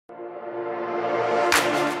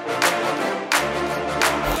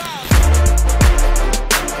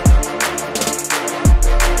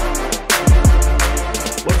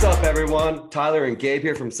everyone. Tyler and Gabe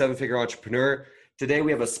here from Seven Figure Entrepreneur. Today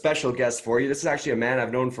we have a special guest for you. This is actually a man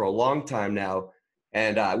I've known for a long time now,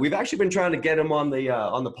 and we've actually been trying to get him on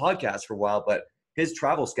the podcast for a while, but his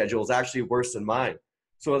travel schedule is actually worse than mine.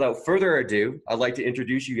 So without further ado, I'd like to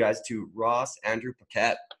introduce you guys to Andrew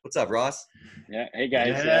Paquette. What's up, Ross? Yeah. Hey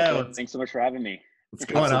guys. Thanks so much for having me. What's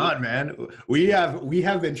going on, man? We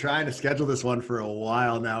have been trying to schedule this one for a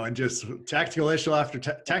while now, and just technical issue after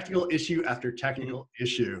technical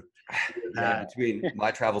issue. Yeah, between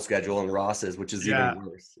my travel schedule and Ross's, which is even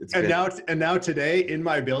worse. Now today in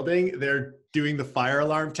my building, they're doing the fire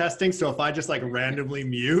alarm testing. So if I just like randomly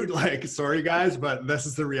mute, like, sorry guys, but this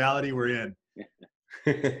is the reality we're in.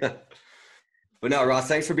 But no, Ross,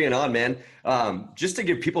 thanks for being on, man. Just to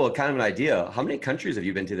give people kind of an idea, how many countries have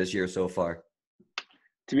you been to this year so far?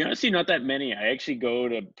 To be honest, not that many. I actually go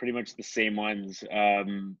to pretty much the same ones.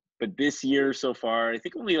 But this year so far, I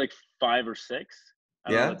think only like 5 or 6. I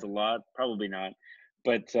don't know, that's a lot. Probably not.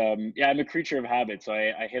 But yeah, I'm a creature of habit, so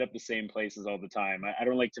I hit up the same places all the time. I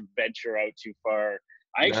don't like to venture out too far.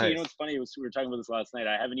 I actually, you know what's funny? We were talking about this last night.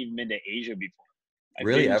 I haven't even been to Asia before. I've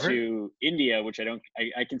been to India, which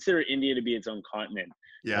I consider India to be its own continent.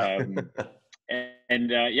 Yeah.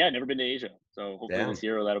 Yeah, never been to Asia. So hopefully this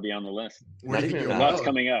year that'll be on the list. Lots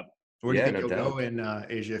coming up. Where do you think you'll go in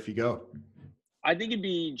Asia if you go? I think it'd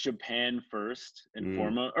be Japan first and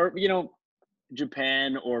foremost, or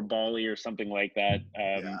Japan or Bali or something like that.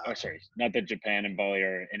 Oh, sorry, not that Japan and Bali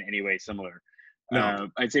are in any way similar. No.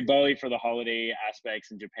 I'd say Bali for the holiday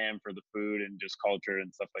aspects and Japan for the food and just culture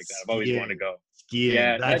and stuff like that. I've always wanted to go. Skiing.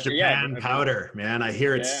 Yeah, that Japan powder, man. I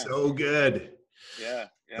hear it's so good. Yeah.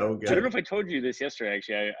 So good. I don't know if I told you this yesterday.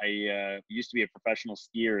 Actually, I used to be a professional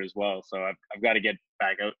skier as well, so I've got to get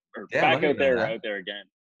back out out there again.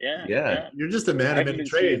 Yeah. You're just a man of many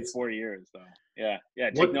trades. 4 years though. Yeah.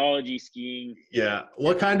 Technology, skiing. Yeah.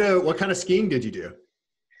 What kind of skiing did you do?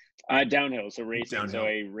 Downhill, so racing. Downhill. So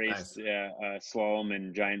I raced slalom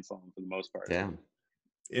and giant slalom for the most part. Yeah.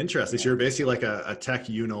 Interesting. So you're basically like a tech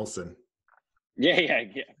Yoon Olsen. Yeah.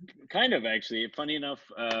 Kind of, actually. Funny enough,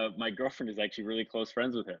 my girlfriend is actually really close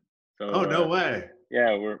friends with him. So, no way.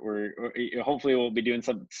 Yeah, we're hopefully we'll be doing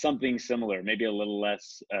something similar, maybe a little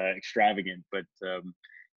less extravagant, but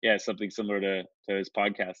something similar to his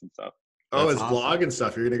podcast and stuff. Oh, his blog and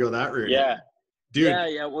stuff. You're gonna go that route. Yeah. Dude.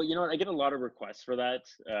 Yeah. Well, you know what? I get a lot of requests for that.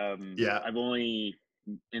 I've only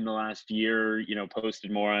in the last year,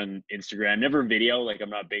 posted more on Instagram. Never video. Like, I'm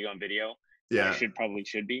not big on video. Yeah. I probably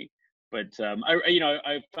should be. But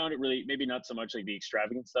I found it really, maybe not so much like the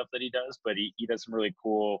extravagant stuff that he does, but he does some really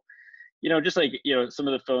cool, just like, some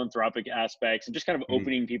of the philanthropic aspects and just kind of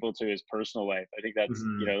opening people to his personal life. I think that's,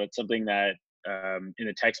 that's something that in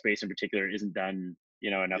the tech space in particular isn't done,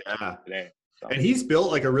 enough today. So. And he's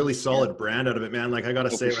built like a really solid brand out of it, man. Like, I got to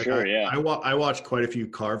say, like, I watch quite a few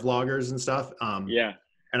car vloggers and stuff.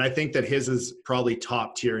 And I think that his is probably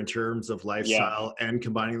top tier in terms of lifestyle and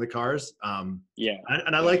combining the cars. And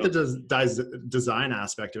I like the design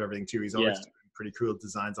aspect of everything too. He's always doing pretty cool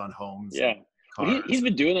designs on homes. Yeah. Well, he's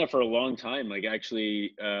been doing that for a long time. Like,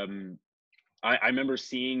 actually, I remember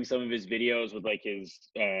seeing some of his videos with like his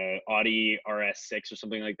Audi RS6 or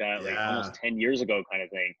something like that, like almost 10 years ago kind of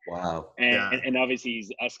thing. Wow. And obviously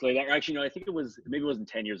he's escalated. Actually, no, I think maybe it wasn't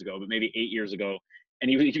 10 years ago, but maybe 8 years ago. And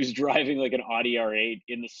he was driving like an Audi R8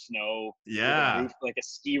 in the snow. Yeah. Roof, like a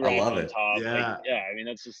ski rack on top. Yeah. Like, I mean,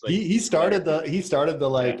 that's just like he started the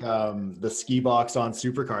like the ski box on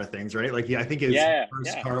supercar things, right? Like I think his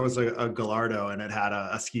first car was a Gallardo and it had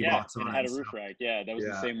a ski box on it. And it had a roof rack. Yeah, that was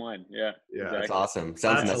the same one. Yeah. Exactly. That's awesome.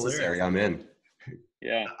 Sounds necessary. Hilarious. I'm in.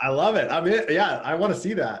 Yeah. I love it. I'm in. Yeah, I want to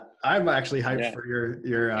see that. I'm actually hyped for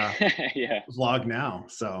your vlog now.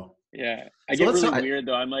 So yeah, I get really weird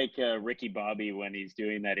though. I'm like Ricky Bobby when he's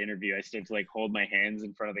doing that interview. I start to like hold my hands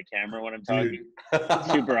in front of the camera when I'm talking.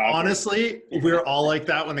 Super awkward. Honestly, we're all like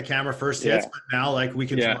that when the camera first hits, but now like we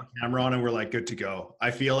can turn the camera on and we're like good to go.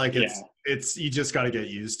 I feel like it's you just got to get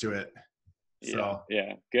used to it. So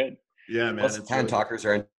good. Yeah, man. Hand talkers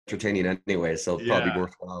are entertaining anyway, so it'll probably be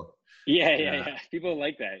worthwhile. Yeah. People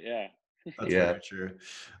like that. Yeah. That's very true.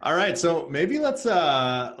 All right, so maybe let's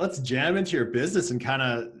jam into your business and kind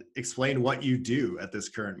of explain what you do at this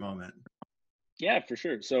current moment. Yeah, for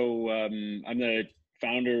sure. So I'm the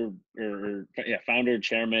founder,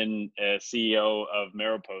 chairman, CEO of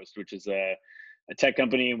Maropost, which is a tech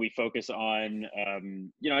company, and we focus on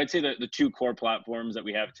I'd say the two core platforms that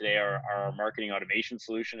we have today are our marketing automation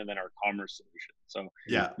solution and then our commerce solution. So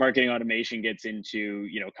marketing automation gets into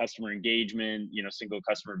customer engagement, single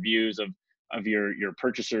customer views of your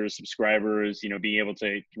purchasers, subscribers, being able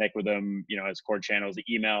to connect with them, as core channels,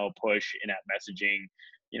 email, push, in-app messaging,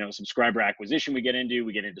 subscriber acquisition we get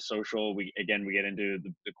into social, we get into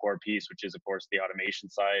the core piece, which is of course the automation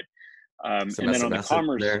side. Some and then SMS on the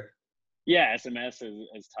commerce there. Yeah, SMS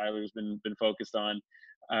as Tyler's been focused on.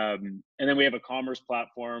 And then we have a commerce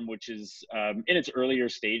platform, which is in its earlier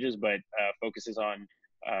stages, but focuses on,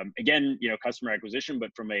 again, customer acquisition,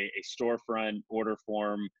 but from a storefront order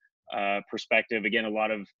form perspective. Again, a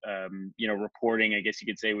lot of, reporting, I guess you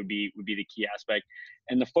could say, would be the key aspect.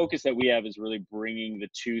 And the focus that we have is really bringing the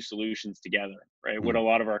two solutions together, right? Mm-hmm. What a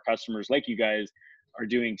lot of our customers, like you guys, are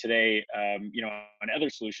doing today, on other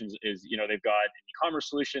solutions is, they've got an e-commerce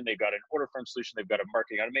solution, they've got an order form solution, they've got a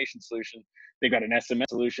marketing automation solution, they've got an SMS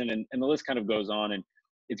solution, and the list kind of goes on. And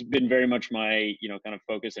it's been very much my, kind of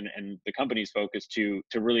focus and the company's focus to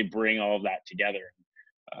really bring all of that together,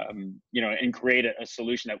 and create a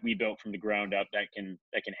solution that we built from the ground up that can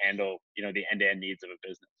handle, the end-to-end needs of a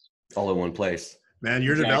business. All in one place. Man,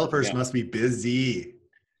 your developers must be busy.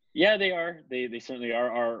 Yeah, they are. They certainly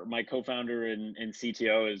are. My co-founder and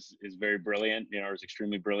CTO is very brilliant. Is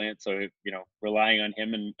extremely brilliant. So relying on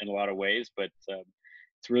him in a lot of ways. But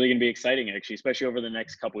it's really going to be exciting, actually, especially over the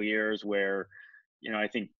next couple of years, where I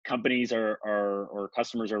think companies or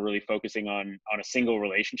customers are really focusing on a single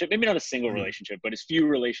relationship. Maybe not a single mm-hmm. relationship, but as few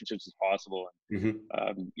relationships as possible.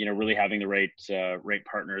 Mm-hmm. Really having the right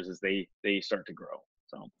partners as they start to grow.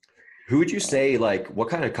 So. Who would you say, what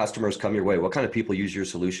kind of customers come your way? What kind of people use your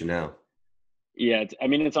solution now? Yeah,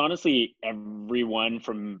 it's honestly everyone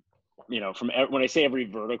from when I say every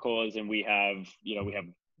vertical, as in we have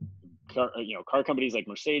car companies like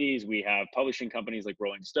Mercedes, we have publishing companies like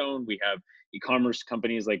Rolling Stone, we have e-commerce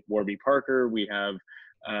companies like Warby Parker, we have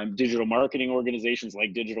digital marketing organizations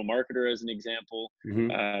like Digital Marketer, as an example.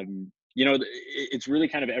 Mm-hmm. It's really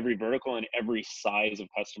kind of every vertical and every size of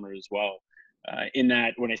customer as well. In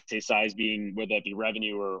that, when I say size, being whether that be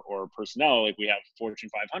revenue or personnel, like we have Fortune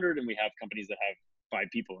 500 and we have companies that have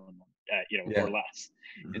 5 people in them, or less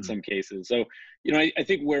mm-hmm. in some cases. So, I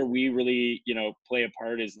think where we really, play a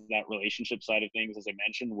part is that relationship side of things. As I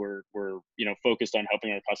mentioned, we're focused on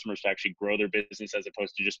helping our customers to actually grow their business as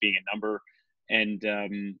opposed to just being a number. And,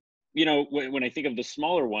 when I think of the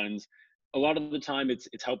smaller ones, a lot of the time it's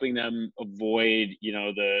helping them avoid,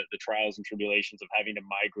 the trials and tribulations of having to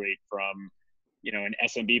migrate from, an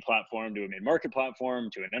SMB platform to a mid-market platform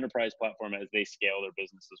to an enterprise platform as they scale their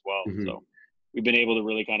business as well. Mm-hmm. So we've been able to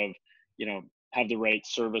really kind of, have the right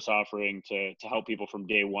service offering to help people from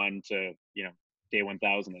day one to, day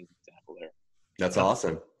 1,000 as an example there. That's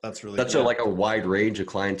awesome. That's really cool. A wide range of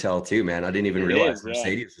clientele too, man. I didn't even realize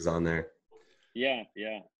Mercedes is on there. Yeah.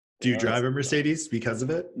 Do you drive a Mercedes because of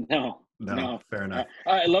it? No, fair enough.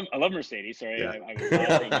 I love Mercedes. Sorry, yeah. I was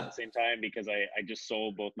laughing at the same time because I just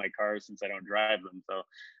sold both my cars since I don't drive them. So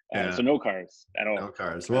so no cars at all. No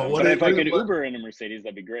cars. Well, but if I could Uber in a Mercedes,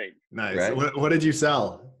 that'd be great. Nice. Right? What did you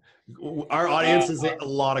sell? Our audience is a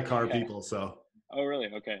lot of car people. So. Oh, really?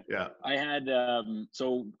 Okay. Yeah. I had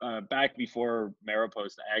back before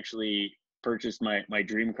Maropost, I actually purchased my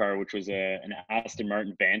dream car, which was an Aston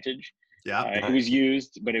Martin Vantage. Yeah, nice. It was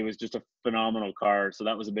used, but it was just a phenomenal car. So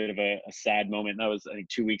that was a bit of a sad moment. That was, I think,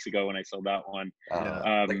 2 weeks ago when I sold that one.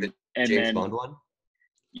 Like the James Bond one?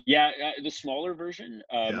 Yeah, the smaller version,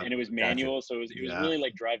 and it was manual, so it was really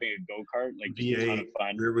like driving a go-kart, like just a ton of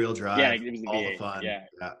fun. Rear-wheel drive. Yeah, it was the all V8. The fun.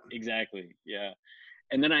 Yeah, exactly. Yeah,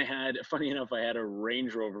 and then I had, funny enough, I had a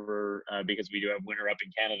Range Rover because we do have winter up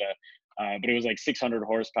in Canada, but it was like 600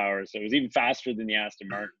 horsepower, so it was even faster than the Aston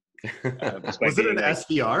Martin. Was it an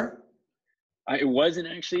SVR? It wasn't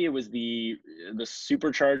actually. It was the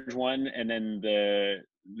supercharged one, and then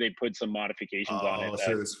they put some modifications on it. Oh,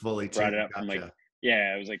 so it was fully brought it up from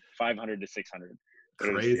it was like 500 to 600.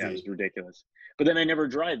 Crazy. It was ridiculous. But then I never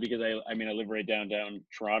drive because I live right downtown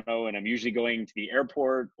Toronto, and I'm usually going to the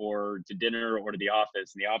airport or to dinner or to the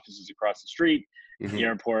office. And the office is across the street. Mm-hmm. The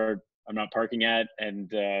airport I'm not parking at, and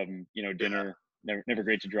dinner never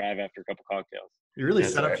great to drive after a couple cocktails. You really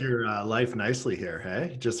set up your life nicely here,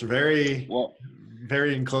 hey? Just very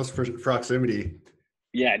in close proximity.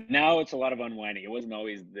 Yeah, now it's a lot of unwinding. It wasn't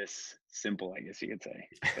always this simple, I guess you could say.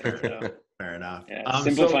 But, fair enough. Yeah,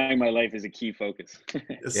 simplifying my life is a key focus.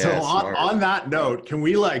 So on that note, can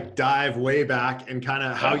we dive way back and kind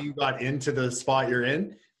of how you got into the spot you're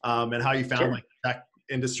in, and how you found the tech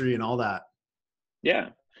industry and all that? Yeah.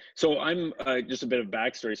 So I'm just a bit of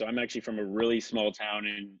backstory. So I'm actually from a really small town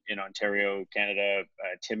in Ontario, Canada,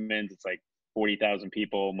 Timmins. It's like 40,000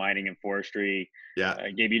 people, mining and forestry. Yeah.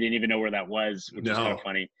 Gabe, you didn't even know where that was, which is kind of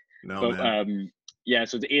funny. No, but, man.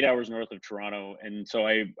 So it's 8 hours north of Toronto. And so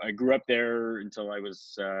I grew up there until I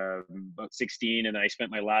was about 16. And then I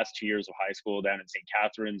spent my last 2 years of high school down in St.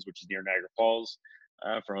 Catharines, which is near Niagara Falls.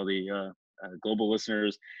 for all the global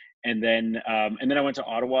listeners. And then I went to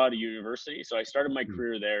Ottawa to university. So I started my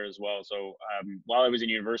career there as well. So while I was in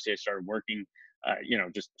university, I started working,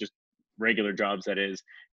 just regular jobs, that is.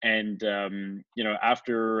 And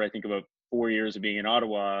after I think about 4 years of being in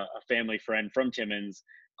Ottawa, a family friend from Timmins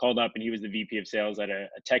called up, and he was the VP of sales at a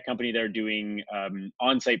tech company there doing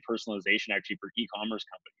on-site personalization actually for e-commerce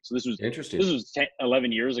companies. So this was interesting. This was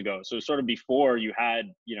 11 years ago. So sort of before you had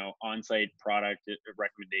on-site product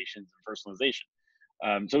recommendations and personalization.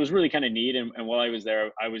 So it was really kind of neat. And while I was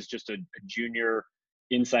there, I was just a junior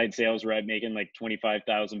inside sales rep making like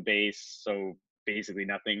 25,000 base, so basically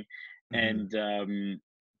nothing. And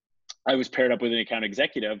I was paired up with an account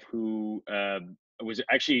executive who was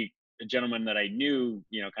actually a gentleman that I knew,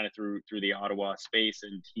 kind of through the Ottawa space,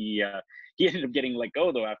 and he ended up getting let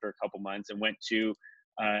go though after a couple months, and went to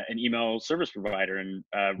an email service provider, and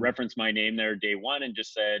referenced my name there day one, and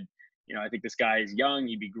just said, I think this guy is young,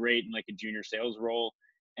 he'd be great in like a junior sales role.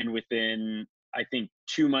 And within, I think,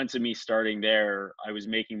 2 months of me starting there, I was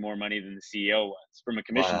making more money than the CEO was from a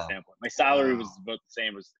commission standpoint. My salary was about the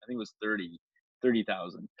same. I think it was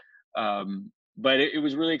 30,000. But it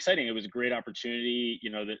was really exciting. It was a great opportunity.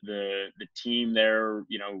 The team there,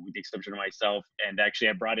 with the exception of myself, and actually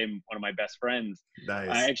I brought in one of my best friends.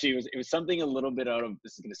 Nice. It was something a little bit out of,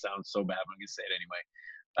 this is going to sound so bad, but I'm going to say it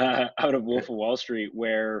anyway, out of Wolf of Wall Street,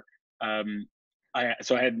 where I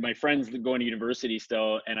had my friends going to university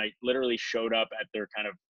still, and I literally showed up at their kind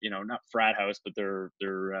of, not frat house, but their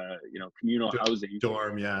communal housing.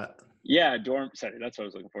 Dorm, yeah. Yeah, dorm. Sorry, that's what I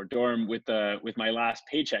was looking for. Dorm with my last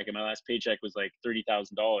paycheck, and my last paycheck was like $30,000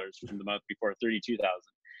 from the month before, 32,000.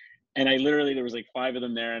 And I literally, there was like 5 of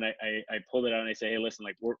them there, and I pulled it out and I say, hey, listen,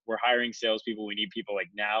 like we're hiring salespeople. We need people like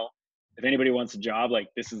now. If anybody wants a job, like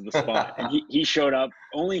this is the spot. And he showed up.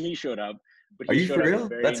 Only he showed up. But are you for real?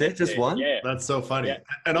 That's it? Just one? Yeah. That's so funny. Yeah.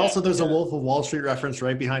 And also, there's a Wolf of Wall Street reference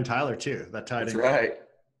right behind Tyler too. That tied in. Right.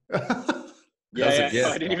 Yeah.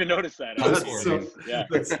 I didn't even notice that.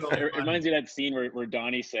 It reminds me of that scene where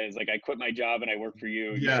Donnie says, like, I quit my job and I work for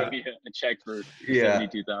you. You showed me a check for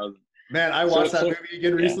 72,000. Man, I watched that movie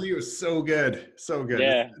again recently. It was so good. So good.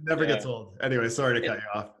 Yeah. It never gets old. Anyway, sorry to cut you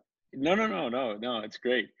off. No, it's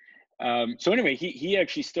great. So anyway, he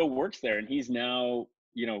actually still works there, and he's now,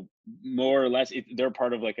 more or less, they're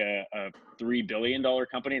part of like a $3 billion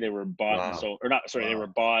company. They were bought and sold, or not, sorry, they were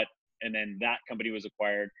bought, and then that company was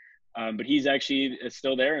acquired. But he's actually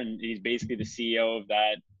still there, and he's basically the CEO of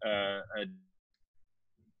that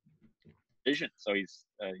division. So he's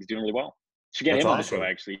doing really well. Should get him on the show,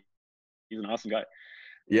 actually. He's an awesome guy.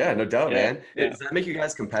 Yeah, no doubt, man. Does that make you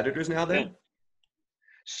guys competitors now then? Yeah.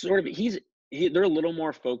 Sort of. They're a little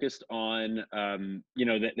more focused on, the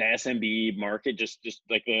SMB market, just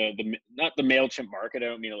like the not the MailChimp market. I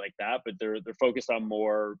don't mean it like that, but they're focused on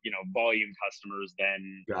more, volume customers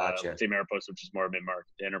than say Maropost, which is more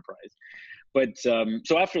mid-market to enterprise. But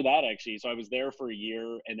so after that, actually, so I was there for a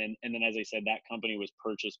year, and then as I said, that company was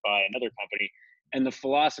purchased by another company, and the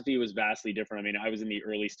philosophy was vastly different. I mean, I was in the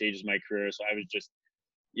early stages of my career, so I was just,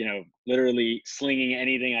 literally slinging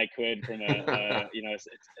anything I could from a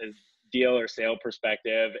deal or sale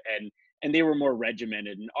perspective, and they were more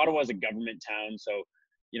regimented. And Ottawa's a government town, so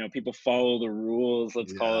people follow the rules,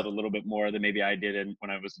 let's call it, a little bit more than maybe I did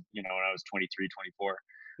when I was 23,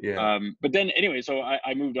 24. But then anyway, so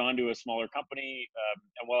I moved on to a smaller company,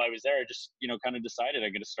 and while I was there, I just kind of decided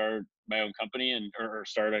I'm going to start my own company or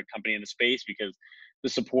start a company in the space, because the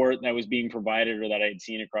support that was being provided or that I had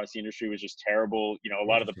seen across the industry was just terrible. A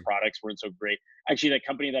lot of the products weren't so great. Actually, that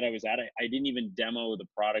company that I was at, I didn't even demo the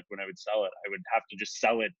product when I would sell it. I would have to just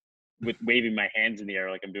sell it with waving my hands in the air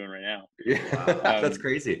like I'm doing right now. Yeah, that's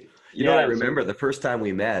crazy. You know what I remember? The first time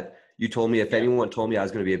we met, you told me if anyone told me I was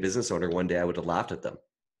going to be a business owner one day, I would have laughed at them.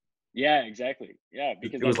 Yeah, exactly. Yeah,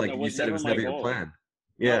 because it was like you said, it was never your plan.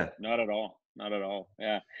 Yeah, no, not at all.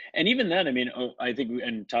 Yeah, and even then, I mean, I think,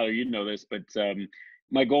 and Tyler, you know this, but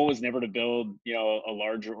my goal was never to build, a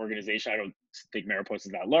larger organization. I don't think Maropost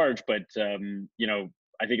is that large, but I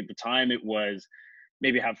think at the time it was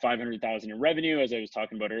maybe have 500,000 in revenue. As I was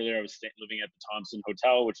talking about earlier, I was living at the Thompson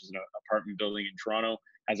Hotel, which is an apartment building in Toronto,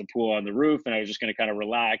 has a pool on the roof, and I was just going to kind of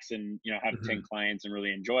relax and have 10 clients and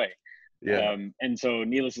really enjoy. Yeah. And so,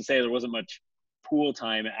 needless to say, there wasn't much pool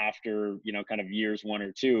time after kind of years 1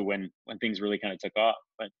 or 2 when things really kind of took off.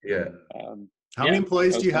 But how many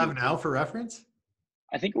employees do you have now, for reference?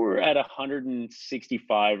 I think we're at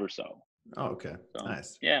 165 or so. Oh, okay. So,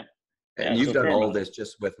 nice. Yeah. And you've done all of this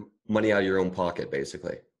just with money out of your own pocket,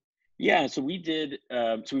 basically. Yeah, so we did.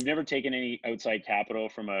 So we've never taken any outside capital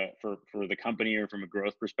for the company or from a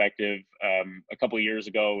growth perspective. A couple of years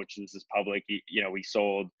ago, which this is public, we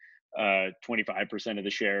sold 25% of the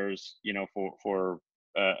shares, in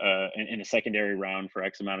a secondary round for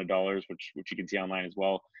X amount of dollars, which you can see online as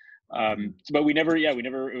well. But we never,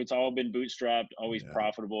 it's all been bootstrapped, always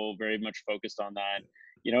profitable, very much focused on that.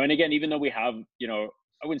 And again, even though we have,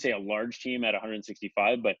 I wouldn't say a large team at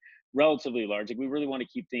 165, but relatively large. Like we really want to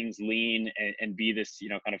keep things lean and be this,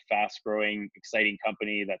 kind of fast growing, exciting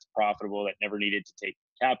company that's profitable, that never needed to take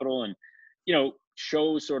capital, and,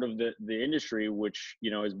 show sort of the industry, which,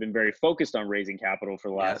 has been very focused on raising capital for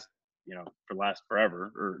the last,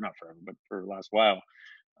 forever, or not forever, but for the last while.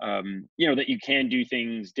 That you can do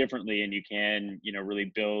things differently, and you can,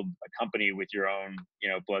 really build a company with your own,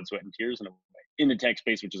 blood, sweat, and tears in the tech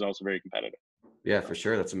space, which is also very competitive. Yeah, for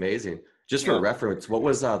sure. That's amazing. Just for reference, what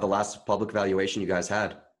was the last public valuation you guys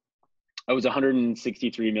had? I was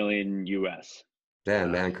 163 million US.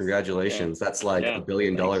 Damn, man, congratulations. That's like $1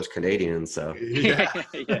 billion Canadian. So yeah,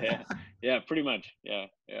 pretty much. Yeah.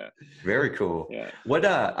 Very cool. Yeah. What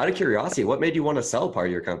out of curiosity, what made you want to sell part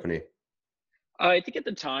of your company? I think at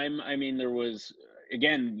the time, I mean, there was,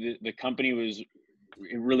 again, the company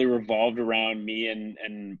it really revolved around me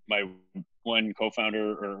and my one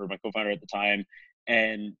co-founder, or my co-founder at the time.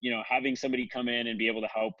 And, having somebody come in and be able to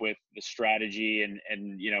help with the strategy and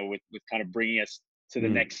with kind of bringing us to the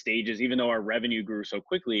next stages, even though our revenue grew so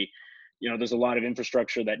quickly, there's a lot of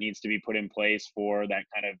infrastructure that needs to be put in place for that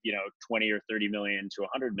kind of, 20 or 30 million to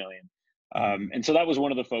 100 million. And so that was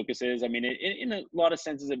one of the focuses. I mean, in a lot of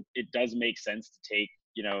senses, it does make sense to take,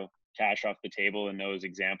 cash off the table in those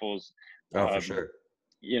examples. Oh, for sure.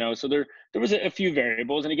 So there was a few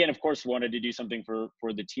variables, and again, of course, wanted to do something for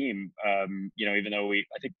the team. Even though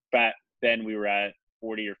I think back then we were at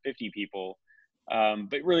 40 or 50 people,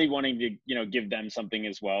 but really wanting to, give them something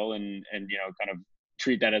as well, and kind of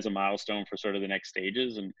treat that as a milestone for sort of the next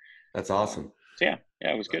stages. And that's awesome. So yeah,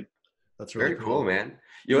 it was good. That's really very cool, man.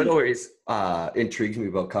 What always intrigues me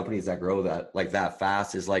about companies that grow that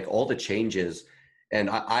fast is like all the changes. And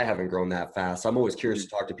I haven't grown that fast. So I'm always curious to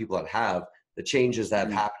talk to people that have the changes that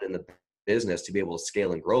have happened in the business to be able to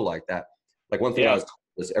scale and grow like that. Like one thing I was told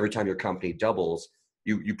is every time your company doubles,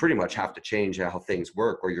 you pretty much have to change how things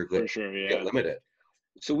work, or you're get limited.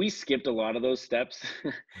 So we skipped a lot of those steps,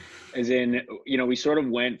 as in, we sort of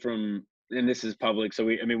went from, and this is public. So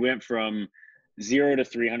we went from 0 to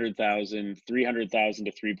 300,000, 300,000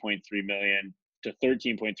 to 3.3 million, to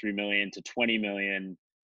 13.3 million, to 20 million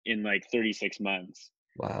in like 36 months.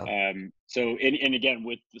 Wow. So, and again,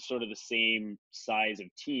 with sort of the same size of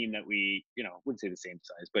team that we, wouldn't say the same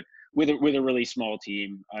size, but with a really small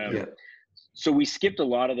team. So we skipped a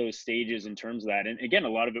lot of those stages in terms of that. And again, a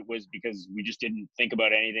lot of it was because we just didn't think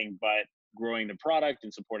about anything but growing the product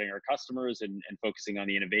and supporting our customers and focusing on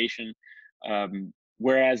the innovation.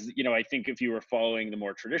 Whereas, I think if you were following the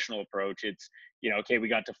more traditional approach, it's, okay, we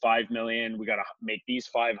got to 5 million, we got to make these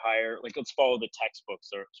 5 higher, like, let's follow the textbook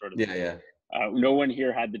sort of thing. Yeah. No one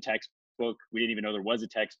here had the textbook. We didn't even know there was a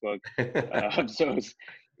textbook. So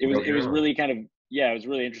it was really kind of, it was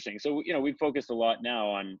really interesting. So, we focused a lot now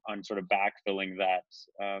on sort of backfilling that,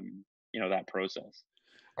 that process.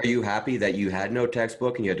 Are you happy that you had no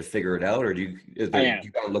textbook and you had to figure it out? Or do you kind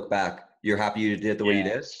of look back, you're happy you did the way you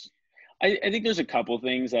did? I think there's a couple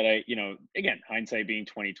things that again, hindsight being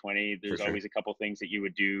 2020, there's always a couple things that you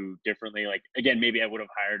would do differently. Like, again, maybe I would have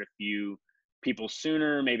hired a few people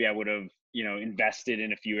sooner. Maybe I would have, invested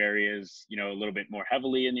in a few areas, a little bit more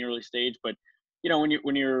heavily in the early stage. But,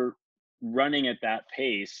 when you're running at that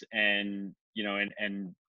pace and,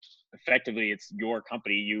 and effectively it's your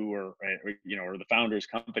company, or the founder's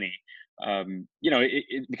company,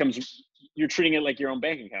 it becomes, you're treating it like your own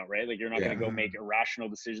bank account, right? Like, you're not going to go make irrational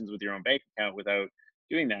decisions with your own bank account without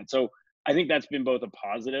doing that. So I think that's been both a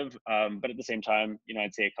positive, but at the same time,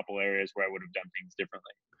 I'd say a couple areas where I would have done things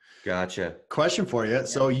differently. Gotcha. Question for you.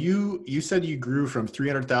 So you said you grew from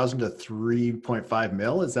 300,000 to 3.5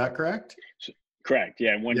 mil. Is that correct? Correct.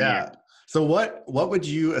 Yeah. In 1 year. So what would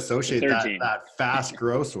you associate that fast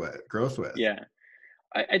growth with? Yeah.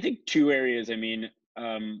 I think 2 areas. I mean,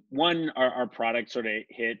 one, our product sort of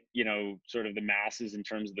hit, sort of the masses in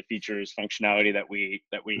terms of the features, functionality that we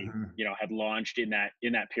had launched in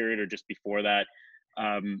that period or just before that.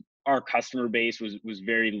 Our customer base was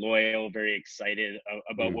very loyal, very excited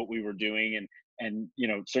about what we were doing, and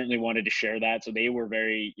certainly wanted to share that. So they were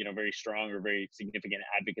very, very strong or very significant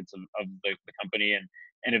advocates of the company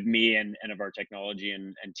and of me and of our technology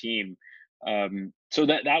and team. So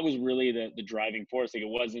that was really the driving force. Like,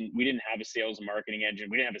 we didn't have a sales and marketing engine.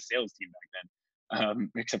 We didn't have a sales team back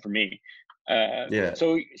except for me. Yeah.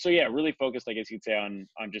 So yeah, really focused, I guess you'd say, on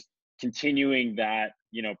just continuing that,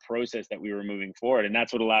 process that we were moving forward. And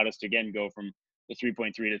that's what allowed us to, again, go from the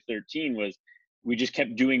 3.3 to 13 was we just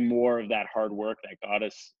kept doing more of that hard work that got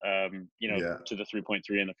us, to the 3.3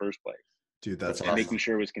 in the first place. Dude, that's awesome. Making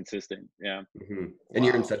sure it was consistent. Yeah. Mm-hmm. And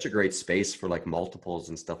you're in such a great space for like multiples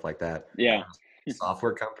and stuff like that. Yeah.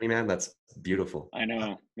 Software company, man. That's beautiful. I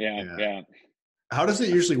know. Yeah. How does it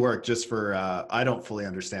usually work? Just for, I don't fully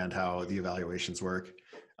understand how the evaluations work.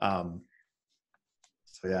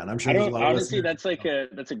 So yeah, and I'm sure I there's don't, a lot of honestly, that's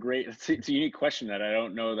it's a unique question that I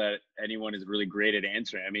don't know that anyone is really great at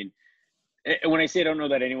answering. I mean, when I say I don't know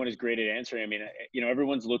that anyone is great at answering, I mean,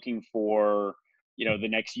 everyone's looking for, the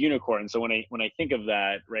next unicorn. So when I think of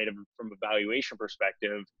that, right, from a valuation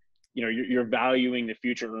perspective, you're valuing the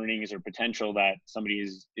future earnings or potential that somebody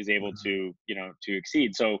is able to, to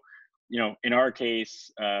exceed. So, in our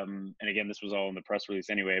case, and again, this was all in the press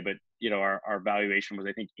release anyway, but, our valuation was,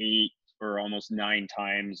 I think, 8 or almost 9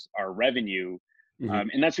 times our revenue.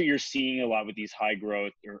 And that's what you're seeing a lot with these high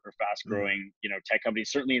growth or fast growing, tech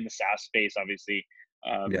companies, certainly in the SaaS space, obviously,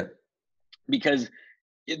 because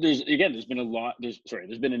there's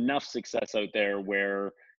been enough success out there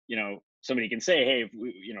where, somebody can say, hey, if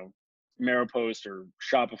we, Maropost or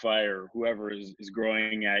Shopify or whoever is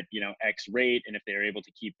growing at, X rate. And if they're able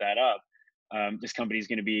to keep that up, this company is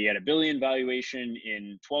going to be at $1 billion valuation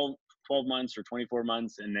in 12 months or 24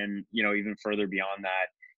 months. And then, even further beyond that,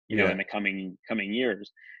 in the coming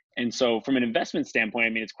years. And so from an investment standpoint, I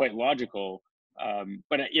mean, it's quite logical.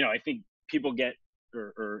 But, I think people get,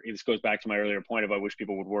 or this goes back to my earlier point of I wish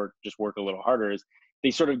people would work a little harder, is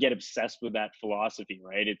they sort of get obsessed with that philosophy,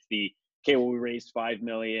 right? It's okay, well, we raised 5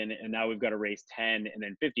 million and now we've got to raise 10 and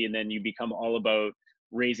then 50. And then you become all about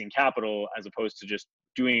raising capital as opposed to just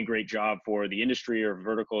doing a great job for the industry or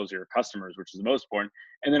verticals or your customers, which is the most important.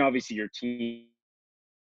 And then obviously your team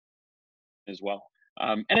as well.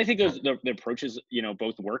 And I think the approaches,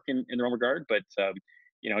 both work in their own regard, but,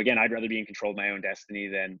 again, I'd rather be in control of my own destiny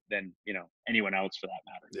than anyone else for that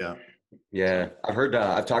matter. Yeah. So,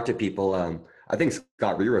 I've talked to people. I think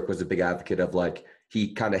Scott Rearick was a big advocate of like,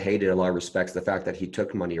 he kind of hated in a lot of respects the fact that he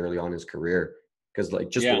took money early on in his career because like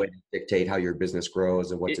just the way to dictate how your business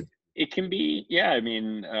grows and what to do. It can be, I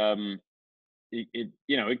mean, I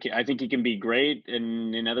think it can be great,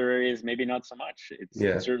 and in other areas maybe not so much.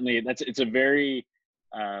 It's certainly it's a very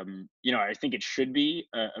I think it should be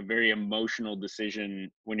a very emotional decision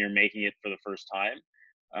when you're making it for the first time,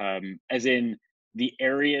 as in the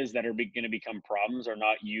areas that are going to become problems are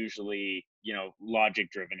not usually logic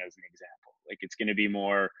driven, as an example. Like it's going to be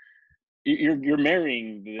more you're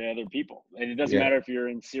marrying the other people, and it doesn't matter if you're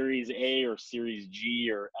in Series A or Series G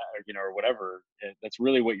or or whatever. That's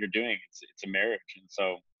really what you're doing. It's a marriage, and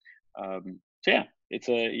so it's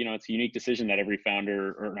a it's a unique decision that every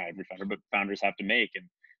founder, or not every founder, but founders have to make,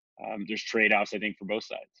 and there's trade-offs, I think, for both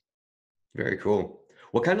sides. Very cool.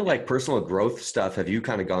 What kind of like personal growth stuff have you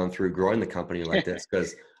kind of gone through growing the company like this?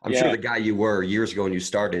 Because I'm sure the guy you were years ago when you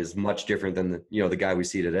started is much different than the guy we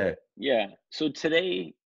see today. Yeah. So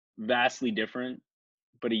today, vastly different,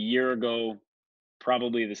 but a year ago,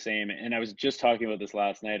 probably the same. And I was just talking about this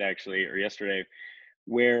last night, actually, or yesterday,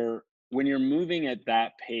 where when you're moving at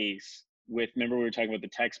that pace, remember we were talking about the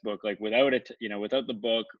textbook, like without it, without the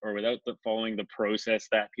book or without following the process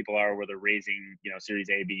that people are where they're raising, Series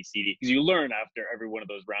A, B, C, D, because you learn after every one of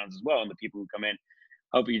those rounds as well. And the people who come in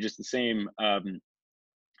help you just the same.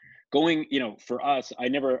 Going, for us, I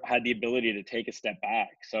never had the ability to take a step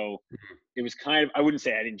back. So it was kind of, I wouldn't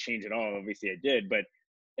say I didn't change at all. Obviously I did, but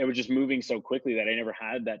it was just moving so quickly that I never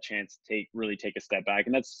had that chance to really take a step back.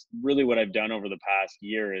 And that's really what I've done over the past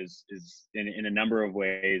year is in a number of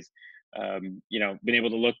ways, been able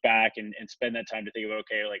to look back and spend that time to think about,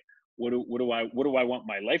 okay, like, what do I want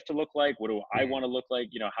my life to look like? What do I want to look like?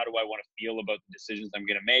 How do I want to feel about the decisions I'm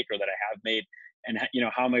going to make or that I have made? And,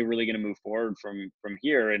 how am I really going to move forward from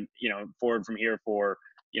here and, forward from here for,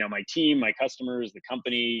 my team, my customers, the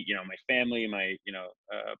company, my family, my,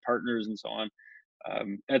 partners and so on.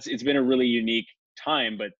 It's been a really unique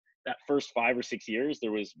time, but that first 5 or 6 years,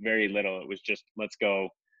 there was very little. It was just, let's go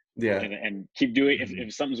and keep doing.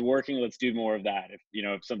 If something's working, let's do more of that.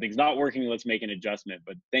 If something's not working, let's make an adjustment.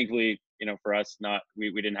 But thankfully, for us,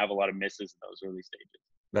 we didn't have a lot of misses in those early stages.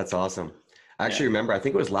 That's awesome. I actually remember, I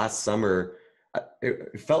think it was last summer,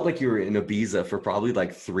 it felt like you were in Ibiza for probably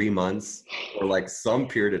like 3 months or like some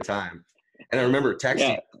period of time. And I remember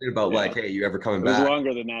texting you about like, hey, you ever coming back? It was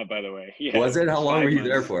longer than that, by the way. Yeah, was it? How long were you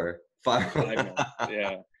there for? 5 months.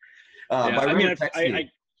 Yeah. I mean,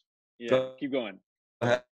 keep going. Go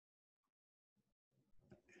ahead.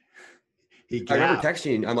 I remember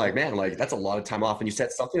texting, I'm like, man, like that's a lot of time off. And you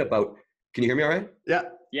said something about, can you hear me all right? Yeah.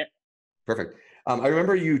 Yeah. Perfect. I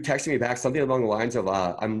remember you texting me back something along the lines of,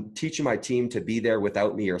 I'm teaching my team to be there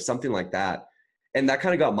without me or something like that. And that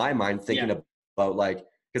kind of got my mind thinking about like,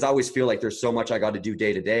 because I always feel like there's so much I got to do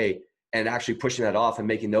day to day, and actually pushing that off and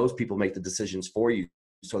making those people make the decisions for you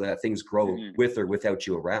so that things grow with or without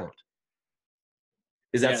you around.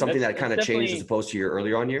 Is that something that kind of changed as opposed to your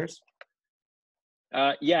earlier on years?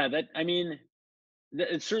 It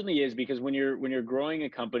certainly is, because when you're growing a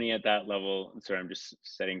company at that level, I'm sorry, I'm just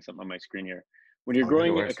setting something on my screen here. When you're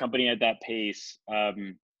growing a company at that pace,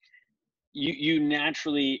 you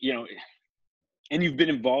naturally, and you've been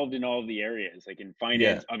involved in all of the areas, like in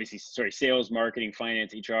finance, obviously, sales, marketing,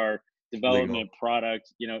 finance, HR, development, legal,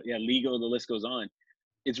 product, legal, the list goes on.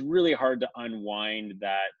 It's really hard to unwind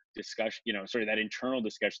that discussion, that internal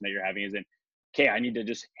discussion that you're having is in, okay, I need to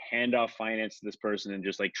just hand off finance to this person and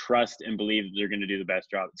just like trust and believe that they're going to do the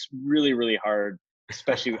best job. It's really, really hard,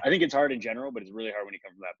 especially, I think it's hard in general, but it's really hard when you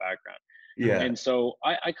come from that background. Yeah. And so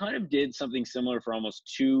I kind of did something similar for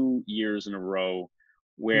almost 2 years in a row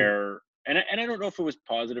where, and I don't know if it was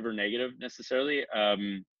positive or negative necessarily.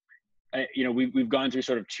 We've gone through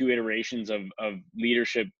sort of 2 iterations of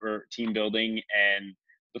leadership or team building, and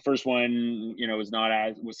the first one,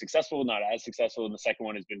 was successful, not as successful, and the second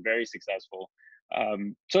one has been very successful.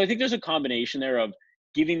 So I think there's a combination there of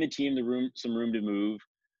giving the team some room to move,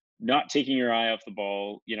 not taking your eye off the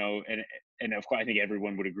ball, and of course I think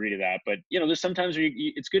everyone would agree to that. But there's sometimes where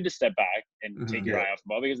it's good to step back and take your eye off the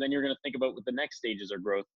ball, because then you're going to think about what the next stages of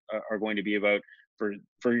growth are going to be about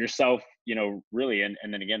for yourself, really, and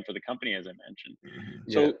then again for the company, as I mentioned.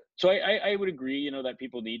 So I would agree, that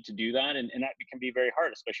people need to do that, and that can be very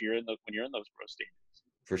hard, especially when you're in those growth stages.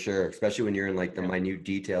 For sure, especially when you're in like the minute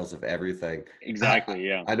details of everything. Exactly.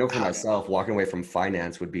 Yeah. I know for myself, walking away from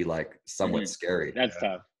finance would be like somewhat scary. That's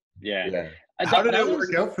tough. Yeah. How did it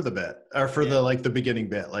work out for the bit, or for the beginning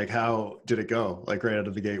bit? Like, how did it go? Like right out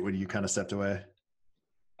of the gate when you kind of stepped away?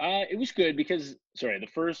 It was good because, the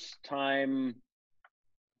first time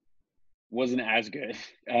wasn't as good.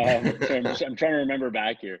 So I'm trying to remember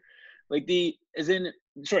back here. Like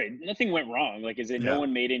nothing went wrong. Like, no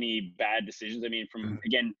one made any bad decisions. I mean, from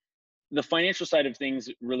again, the financial side of things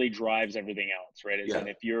really drives everything else, right?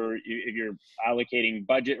 If you're allocating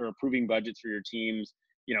budget or approving budgets for your teams,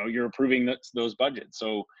 you're approving those budgets.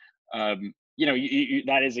 So,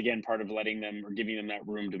 that is again part of letting them or giving them that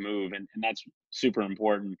room to move, and that's super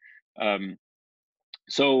important.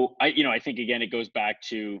 So I think again it goes back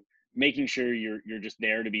to making sure you're just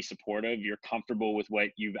there to be supportive. You're comfortable with what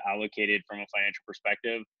you've allocated from a financial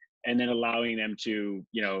perspective, and then allowing them to,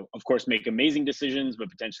 of course, make amazing decisions, but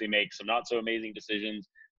potentially make some not so amazing decisions,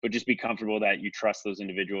 but just be comfortable that you trust those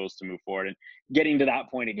individuals to move forward. And getting to that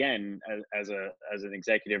point again, as an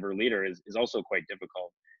executive or leader is also quite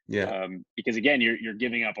difficult. Yeah. Because again, you're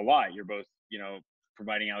giving up a lot. You're both,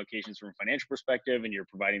 providing allocations from a financial perspective, and you're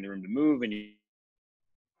providing the room to move, and you're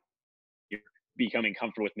becoming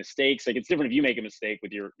comfortable with mistakes. Like, it's different if you make a mistake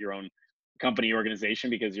with your own company organization,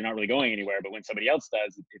 because you're not really going anywhere. But when somebody else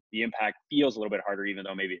does, the impact feels a little bit harder, even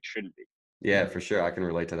though maybe it shouldn't be. Yeah, for sure. I can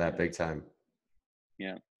relate to that big time.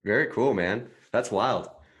 Yeah. Very cool, man. That's wild.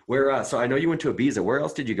 So I know you went to Ibiza. Where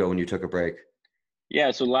else did you go when you took a break? Yeah.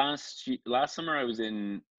 So last summer I was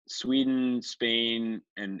in Sweden, Spain,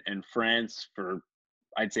 and France for,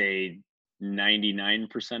 I'd say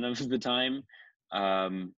 99% of the time.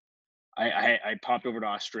 I popped over to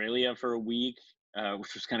Australia for a week,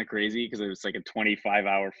 which was kind of crazy because it was like a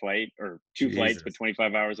 25-hour flight, or two flights, but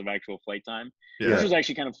 25 hours of actual flight time, which was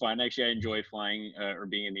actually kind of fun. Actually, I enjoy flying or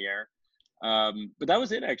being in the air. But that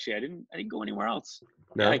was it. Actually, I didn't go anywhere else.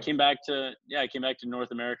 No? I came back to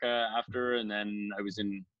North America after, and then I was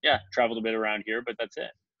traveled a bit around here, but that's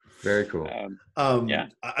it. Very cool.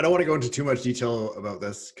 I don't want to go into too much detail about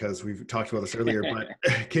this because we've talked about this earlier, but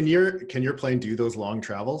can your plane do those long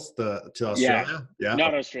travels to Australia? Yeah.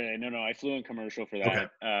 Not Australia. No. I flew in commercial for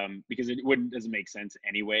that because it doesn't make sense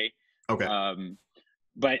anyway. Okay.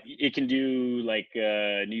 But it can do like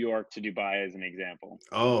New York to Dubai as an example.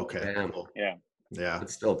 Oh, okay. Damn. Cool. Yeah.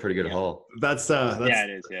 It's still a pretty good haul. That's it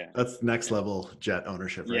is. Yeah. That's next level jet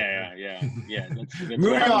ownership, right? Yeah. That's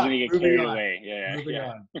moving on. When you get carried away. Moving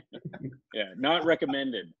on. Not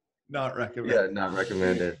recommended. Not recommended. Yeah, not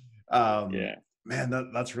recommended. Man,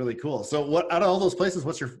 that's really cool. So, what out of all those places,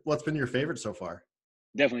 what's been your favorite so far?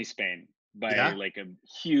 Definitely Spain by like a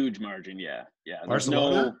huge margin. Yeah.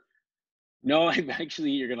 Barcelona. No, I've actually,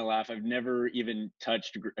 you're gonna laugh, I've never even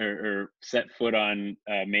touched or set foot on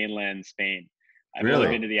mainland Spain. I've only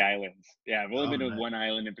been to the islands. Yeah, I've only been to one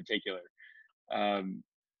island in particular.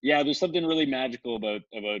 Yeah, there's something really magical about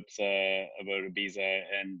Ibiza,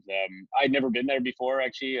 and I'd never been there before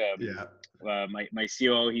actually. My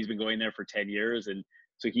COO, he's been going there for 10 years, and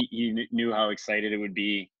so he knew how excited it would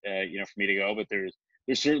be, for me to go. But there's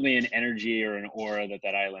certainly an energy or an aura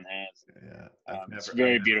that island has. Yeah, it's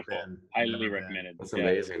very beautiful. Been. Highly recommended. That's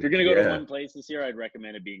amazing. If you're gonna go to one place this year, I'd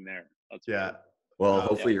recommend it being there. Well,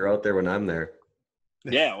 hopefully you're out there when I'm there.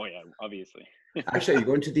 Yeah. Oh yeah. Obviously. Actually, are you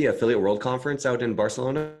going to the Affiliate World Conference out in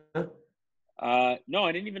Barcelona? No,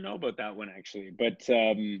 I didn't even know about that one actually. But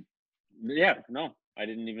no, I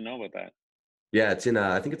didn't even know about that. Yeah, it's in.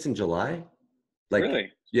 I think it's in July.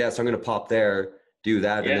 Really? Yeah, so I'm gonna pop there, do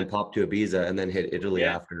that, and then pop to Ibiza, and then hit Italy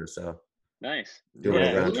after. So nice. Do a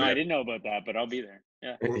round No, I trip. didn't know about that, but I'll be there.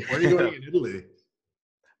 Yeah. Where are you going in Italy?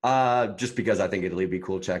 Just because I think Italy would be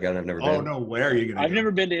cool to check out. I've never been. Oh no, where are you gonna? I've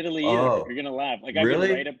never been to Italy either. Oh, you're gonna laugh. Like really? I've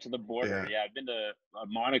been right up to the border. Yeah, I've been to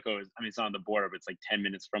Monaco. I mean, it's not on the border, but it's like 10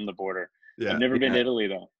 minutes from the border. I've never been to Italy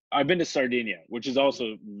though. I've been to Sardinia, which is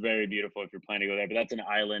also very beautiful if you're planning to go there. But that's an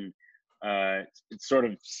island. It's sort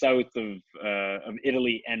of south of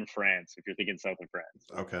Italy and France. If you're thinking south of France.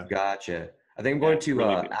 Okay. Gotcha. I think I'm going to.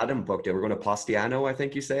 Really Adam booked it. We're going to Positano. I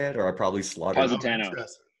think you say it, or I probably slaughtered.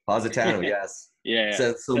 Positano. Yes. Yeah.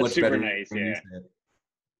 So much super better. Nice. Yeah.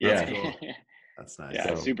 That's cool. That's nice.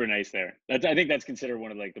 Yeah, super nice there. I think that's considered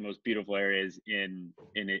one of like the most beautiful areas in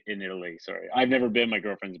Italy. Sorry, I've never been. My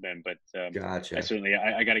girlfriend's been, but gotcha.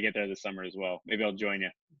 I got to get there this summer as well. Maybe I'll join you.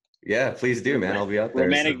 Yeah, please do, man. I'll be out there.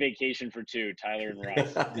 Romantic vacation for two, Tyler and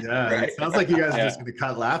Ross. Right. It sounds like you guys are just going to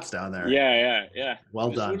cut laps down there. Yeah. Well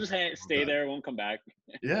done. We'll just stay there. Won't come back.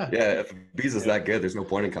 Yeah. If Ibiza's that good, there's no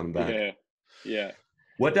point in coming back. Yeah.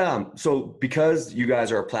 What so because you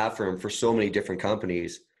guys are a platform for so many different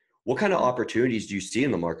companies, what kind of opportunities do you see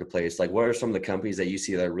in the marketplace? Like what are some of the companies that you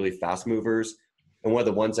see that are really fast movers, and what are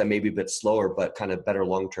the ones that may be a bit slower but kind of better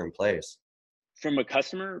long-term plays? From a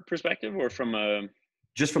customer perspective, or from a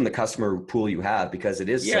just from the customer pool you have, because it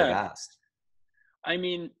is so vast. I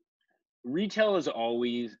mean, retail is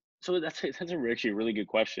always so. That's actually a really good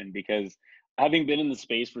question, because having been in the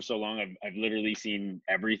space for so long, I've literally seen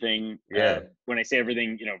everything. When I say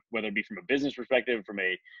everything, whether it be from a business perspective, from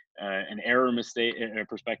an error mistake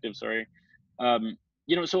perspective, sorry.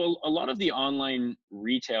 So a lot of the online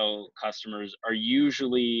retail customers are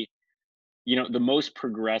usually, the most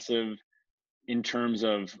progressive in terms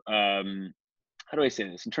of how do I say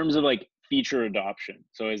this? In terms of like feature adoption.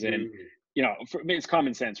 So as in, it's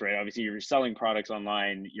common sense, right? Obviously, you're selling products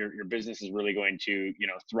online. Your business is really going to,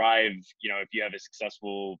 thrive. If you have a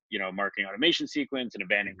successful, marketing automation sequence, an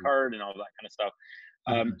abandoned cart, and all that kind of stuff.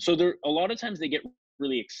 So there, a lot of times they get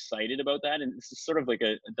really excited about that, and this is sort of like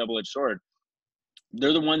a double-edged sword.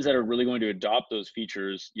 They're the ones that are really going to adopt those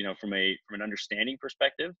features, from an understanding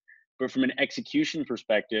perspective, but from an execution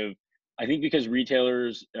perspective, I think because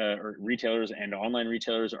retailers and online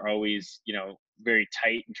retailers are always, very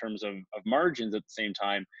tight in terms of margins at the same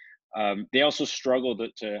time, they also struggle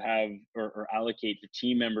to have or allocate the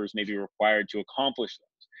team members maybe required to accomplish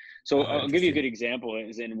those. So I'll give you a good example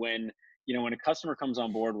is in when a customer comes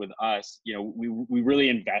on board with us, we really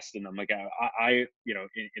invest in them. Like I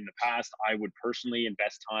in the past, I would personally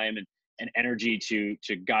invest time and energy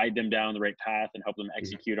to guide them down the right path and help them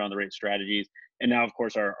execute on the right strategies. And now, of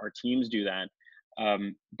course, our teams do that.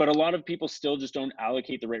 But a lot of people still just don't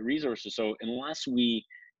allocate the right resources. So unless we,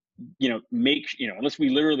 unless we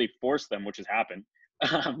literally force them, which has happened,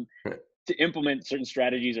 to implement certain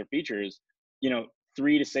strategies or features,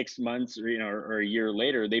 3 to 6 months or a year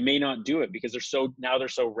later, they may not do it because they're so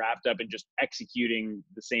wrapped up in just executing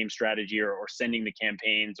the same strategy or sending the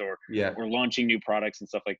campaigns or launching new products and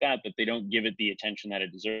stuff like that they don't give it the attention that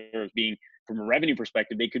it deserves. Being from a revenue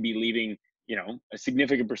perspective, they could be leaving a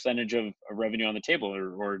significant percentage of revenue on the table,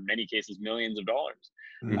 or in many cases millions of dollars.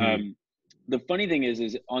 The funny thing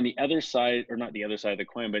is on the other side, or not the other side of the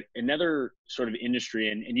coin, but another sort of industry,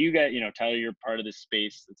 and you got, Tyler, you're part of this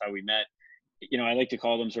space. That's how we met. I like to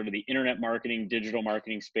call them sort of the internet marketing, digital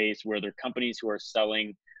marketing space, where they're companies who are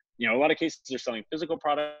selling, a lot of cases they're selling physical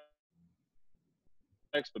products,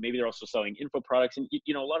 but maybe they're also selling info products. And,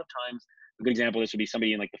 a lot of times, a good example of this would be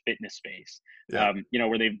somebody in like the fitness space, where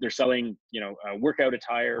they're selling, workout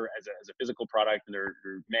attire as a physical product, and they're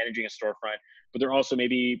managing a storefront, but they're also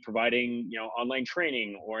maybe providing, online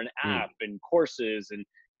training or an app and courses and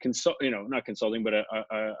not consulting, but a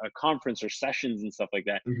conference or sessions and stuff like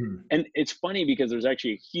that. And it's funny because there's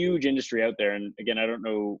actually a huge industry out there. And again, I don't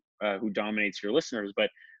know who dominates your listeners, but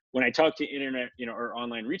when I talk to internet, or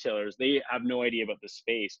online retailers, they have no idea about the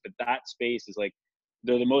space, but that space is like,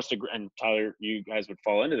 they're the most, and Tyler, you guys would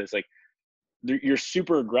fall into this. Like you're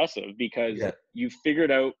super aggressive because you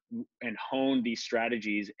figured out and honed these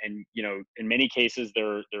strategies, and in many cases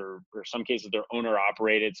or some cases they're owner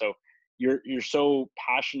operated. So you're so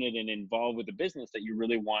passionate and involved with the business that you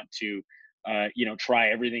really want to try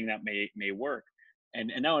everything that may work.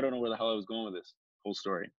 And now I don't know where the hell I was going with this whole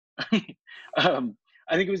story.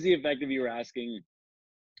 I think it was the effect of you were asking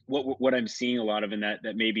what I'm seeing a lot of in that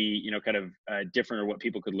maybe kind of different, or what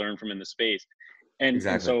people could learn from in the space. And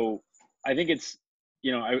so I think it's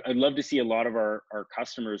I'd love to see a lot of our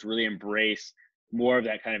customers really embrace more of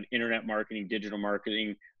that kind of internet marketing, digital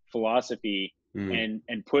marketing philosophy, and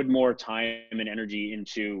put more time and energy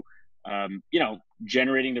into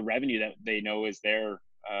generating the revenue that they know is there,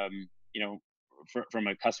 from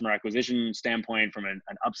a customer acquisition standpoint, from an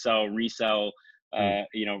upsell, resell,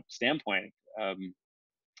 standpoint.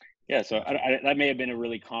 So that may have been a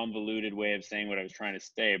really convoluted way of saying what I was trying to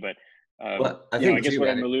say, but I guess what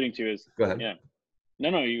I'm alluding to is, go ahead. Yeah.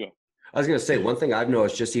 No, you go. I was going to say, one thing I've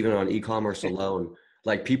noticed just even on e-commerce alone,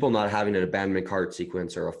 like people not having an abandonment cart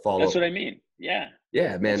sequence or a follow. That's what I mean. Yeah.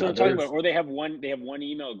 Yeah, man. That's what I'm talking about. Or they have one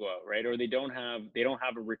email go out, right? Or they don't have a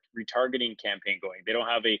retargeting campaign going. They don't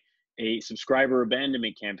have a subscriber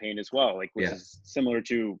abandonment campaign as well, like which is similar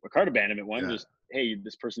to a cart abandonment one. Just, hey,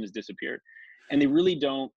 this person has disappeared, and they really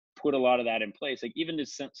don't put a lot of that in place. Like even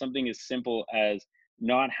just something as simple as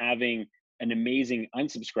not having an amazing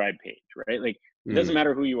unsubscribe page, right? Like it doesn't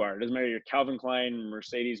matter who you are. It doesn't matter you're Calvin Klein,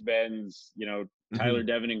 Mercedes-Benz, Tyler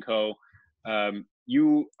Devin and Co.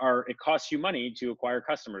 It costs you money to acquire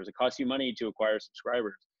customers. It costs you money to acquire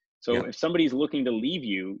subscribers. So if somebody's looking to leave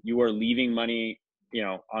you, you are leaving money,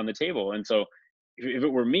 on the table. And so if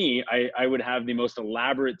it were me, I would have the most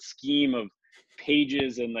elaborate scheme of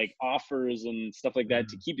pages and like offers and stuff like that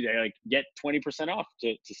to keep you there, like get 20% off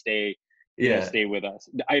to stay stay with us.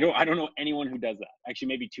 I don't know anyone who does that. Actually,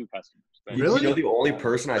 maybe 2 customers. But really? The only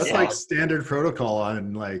person That's like standard protocol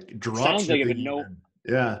on like drop sounds shipping. Like it,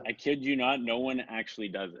 but yeah. I kid you not, no one actually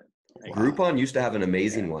does it. Like, Groupon used to have an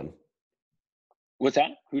amazing one. What's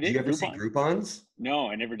that? Who did? Did you ever see Groupons? No,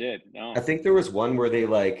 I never did. No. I think there was one where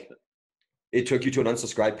they it took you to an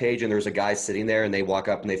unsubscribe page and there was a guy sitting there and they walk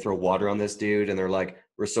up and they throw water on this dude and they're like,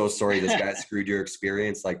 "We're so sorry this guy screwed your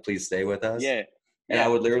experience. Like, please stay with us." Yeah. And I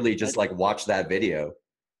would literally just watch that video,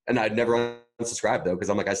 and I'd never unsubscribe though, because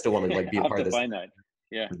I'm like, I still want to be a part of this. Find that.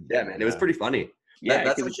 Yeah, man, it was pretty funny. Yeah,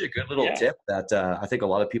 that's actually a good little tip that I think a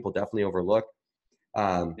lot of people definitely overlook.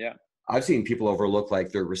 I've seen people overlook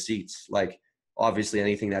like their receipts, like obviously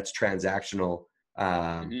anything that's transactional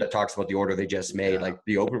that talks about the order they just made. Like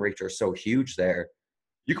the open rates are so huge there.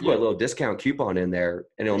 You can put a little discount coupon in there,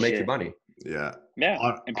 and it'll make you money. Yeah.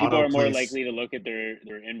 And people are more likely to look at their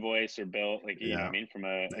invoice or bill, like you know what I mean, from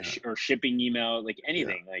or shipping email, like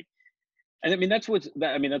anything. Like, and I mean that's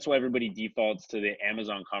why everybody defaults to the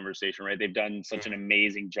Amazon conversation, right? They've done such an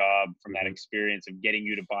amazing job from that experience of getting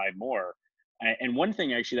you to buy more. And one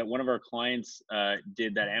thing actually that one of our clients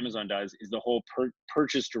did that Amazon does is the whole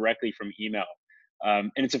purchase directly from email,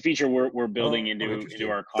 and it's a feature we're building into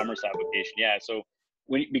our commerce application. Yeah, so.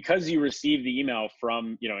 Because you receive the email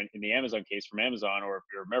from, in the Amazon case from Amazon, or if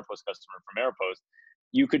you're a Maropost customer from Maropost,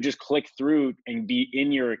 you could just click through and be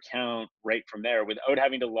in your account right from there without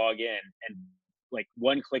having to log in, and like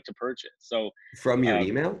one click to purchase. So from your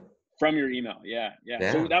email? From your email, yeah.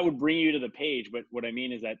 So that would bring you to the page, but what I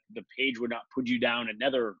mean is that the page would not put you down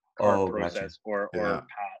another cart process or path.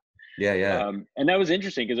 Yeah. And that was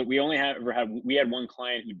interesting because we had one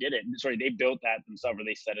client who did it. Sorry, they built that themselves, or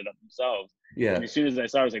they set it up themselves. Yeah. And as soon as I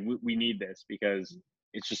saw it, I was like, we need this, because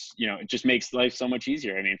it's just, it just makes life so much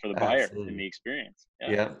easier. I mean, for the buyer and the experience.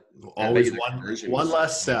 Yeah. Always one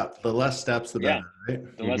less step. The less steps, the better,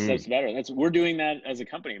 right? The less steps, the better. We're doing that as a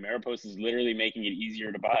company. Maropost is literally making it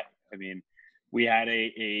easier to buy. I mean, we had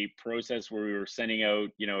a process where we were sending out,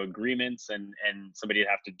 agreements, and somebody would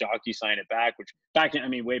have to DocuSign it back, which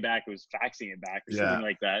way back, it was faxing it back or something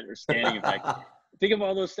like that, or scanning it back. Think of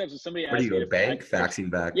all those steps. If somebody asked me to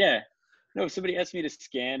faxing back. Yeah. No, if somebody asked me to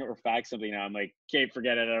scan or fax something now, I'm like, okay,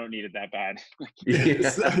 forget it. I don't need it that bad.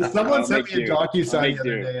 Someone sent me a DocuSign the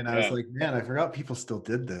other day, and I was like, man, I forgot people still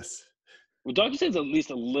did this. Well, DocuSign's at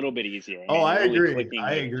least a little bit easier. I agree.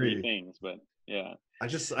 I agree. Things, but yeah. I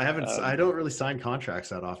don't really sign contracts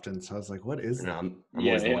that often, so I was like, what is that? I'm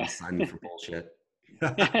always the one signing for bullshit.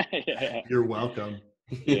 You're welcome.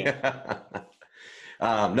 Yeah.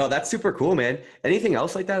 No, that's super cool, man. Anything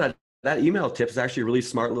else like that? That email tip is actually a really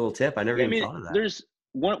smart little tip. I never even thought of that. There's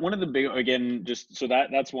one of the big, again, just so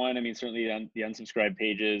that's one. I mean, certainly the unsubscribe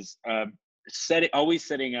pages. Always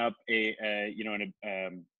setting up a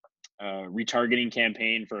retargeting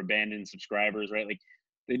campaign for abandoned subscribers, right? Like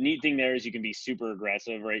the neat thing there is you can be super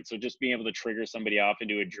aggressive, right? So just being able to trigger somebody off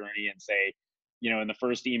into a journey and say, in the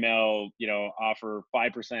first email, offer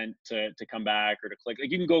 5% to come back or to click. Like,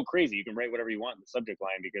 you can go crazy. You can write whatever you want in the subject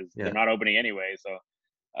line because they're not opening anyway. So,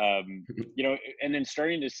 and then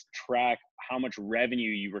starting to track how much revenue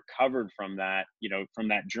you recovered from that, from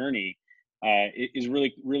that journey, is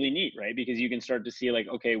really, really neat, right? Because you can start to see like,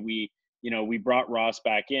 okay, we brought Ross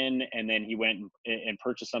back in, and then he went and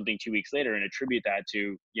purchased something 2 weeks later, and attribute that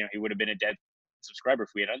to, he would have been a dead subscriber if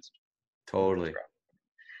we had unsubscribed. Totally.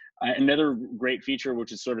 Another great feature,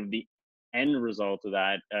 which is sort of the end result of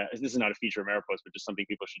that, this is not a feature of Maropost, but just something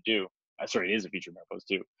people should do. Sorry, it is a feature of Maropost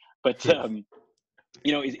too. But,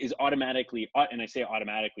 is automatically, and I say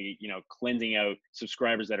automatically, cleansing out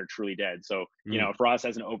subscribers that are truly dead. So, if Ross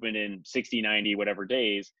hasn't opened in 60, 90, whatever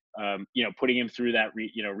days, putting him through that,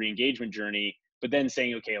 re-engagement journey, but then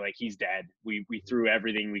saying, okay, like, he's dead. We threw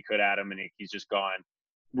everything we could at him and he's just gone.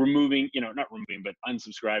 Removing, not removing, but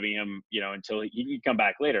unsubscribing him, until he can come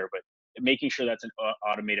back later. But making sure that's an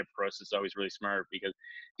automated process is always really smart, because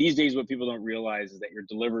these days what people don't realize is that your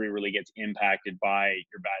delivery really gets impacted by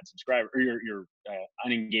your bad subscriber or your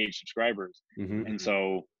unengaged subscribers. And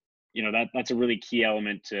so, that's a really key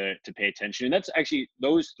element to pay attention. And that's actually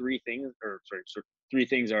those three things, three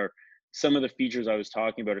things are some of the features I was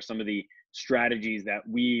talking about, or some of the strategies that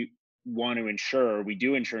we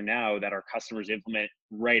do ensure now that our customers implement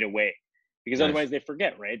right away, because otherwise they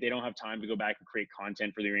forget, right? They don't have time to go back and create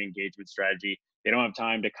content for their engagement strategy. They don't have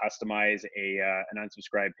time to customize an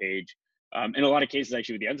unsubscribe page. In a lot of cases,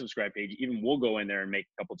 actually, with the unsubscribe page, even we'll go in there and make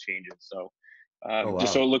a couple changes. So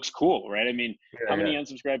just so it looks cool, right? I mean, how many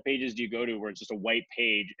unsubscribe pages do you go to where it's just a white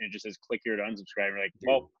page and it just says click here to unsubscribe? You're like,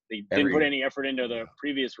 well, they didn't put any effort into the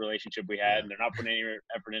previous relationship we had, and they're not putting any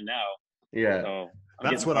effort in now. Yeah. So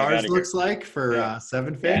that's what ours looks like for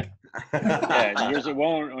 7 Fig. Yours it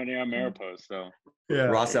won't when you're on Maropost. So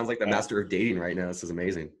Ross sounds like the master of dating right now. This is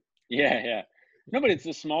amazing. Yeah. No, but it's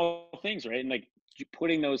the small things, right? And like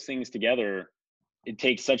putting those things together, it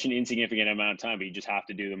takes such an insignificant amount of time, but you just have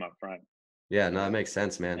to do them up front. Yeah, no, that makes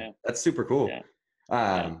sense, man. That's super cool.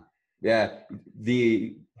 The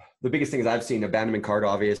biggest things I've seen, abandonment cart,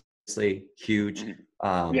 obviously huge.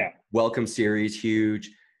 Welcome series, huge.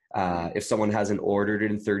 If someone hasn't ordered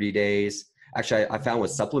it in 30 days, actually, I found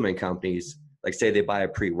with supplement companies, like say they buy a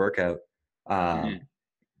pre-workout,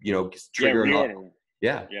 trigger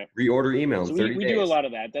reorder email. So in 30 we days. do a lot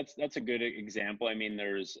of that. That's a good example. I mean,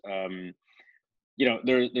 there's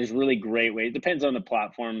there's really great ways. It depends on the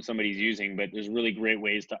platform somebody's using, but there's really great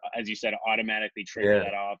ways to, as you said, automatically trigger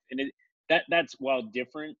that off. And that's while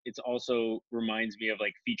different, it's also reminds me of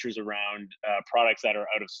like features around products that are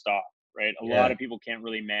out of stock. Right. A lot of people can't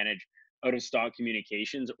really manage out of stock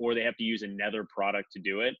communications, or they have to use another product to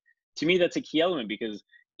do it. To me, that's a key element, because,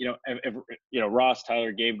 if Ross,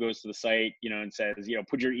 Tyler, Gabe goes to the site, and says,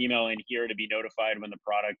 put your email in here to be notified when the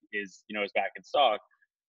product is back in stock.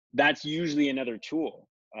 That's usually another tool.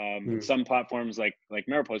 Some platforms like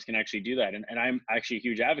Maropost can actually do that. And I'm actually a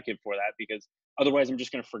huge advocate for that, because otherwise I'm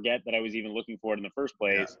just going to forget that I was even looking for it in the first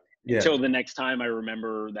place until the next time I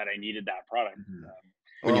remember that I needed that product.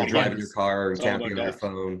 When you're driving your car and can't be on your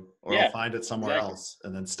phone. Or I'll find it somewhere else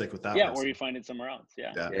and then stick with that. Or you find it somewhere else.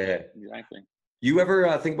 Yeah, exactly. You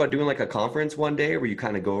ever think about doing like a conference one day where you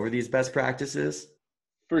kind of go over these best practices?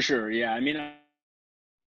 For sure. Yeah. I mean,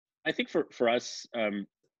 I think for us,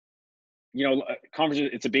 conferences,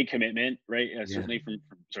 it's a big commitment, right? Certainly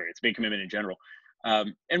it's a big commitment in general.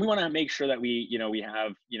 And we want to make sure that we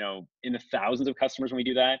have, in the thousands of customers when we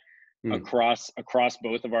do that, across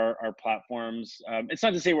both of our platforms. It's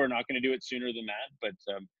not to say we're not going to do it sooner than that, but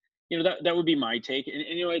that would be my take.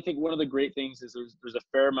 And I think one of the great things is there's a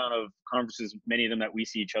fair amount of conferences, many of them that we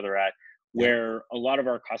see each other at, where a lot of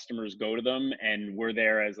our customers go to them, and we're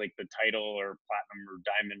there as like the title or platinum or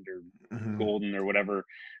diamond or golden or whatever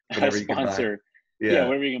sponsor.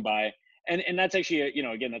 Whatever you can buy. And that's actually,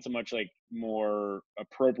 again, that's a much like more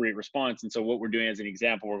appropriate response. And so what we're doing as an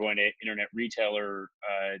example, we're going to Internet Retailer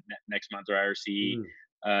next month, or IRC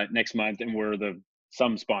next month, and we're the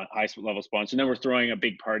high level sponsor. And then we're throwing a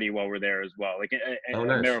big party while we're there as well, like a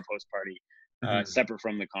Maropost party, separate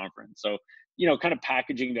from the conference. So, kind of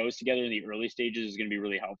packaging those together in the early stages is going to be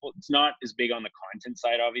really helpful. It's not as big on the content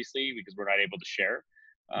side, obviously, because we're not able to share.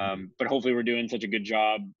 But hopefully we're doing such a good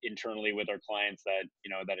job internally with our clients that,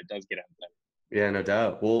 that it does get out there. Yeah, no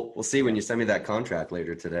doubt. We'll see when you send me that contract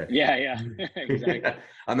later today. Yeah, exactly.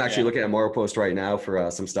 I'm actually looking at Maropost right now for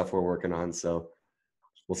some stuff we're working on. So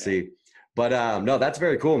we'll see. But no, that's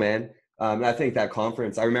very cool, man. I think that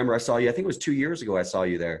conference, I remember I saw you, I think it was 2 years ago I saw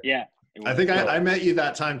you there. Yeah. I think I met you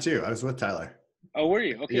that time too. I was with Tyler. Oh, were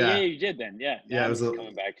you? Okay, yeah, Yeah, you did then. Yeah, yeah, it was a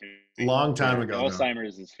coming back to me. long time ago.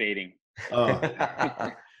 Alzheimer's is fading. Oh,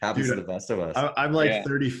 happens to the best of us. I'm like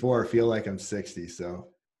 34. Feel like I'm 60. So.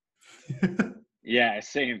 Yeah,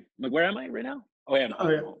 same. Like, where am I right now? Oh, yeah, I'm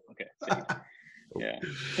home. Okay, same. Yeah.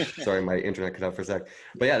 Sorry, my internet cut out for a sec.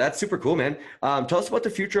 But yeah, that's super cool, man. Tell us about the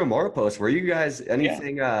future of Maropost. Were you guys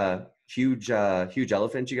anything huge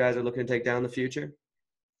elephant you guys are looking to take down in the future?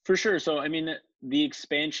 For sure. So, I mean, the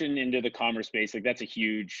expansion into the commerce space, like that's a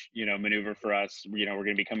huge, maneuver for us. We're going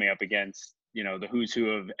to be coming up against, the who's who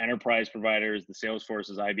of enterprise providers, the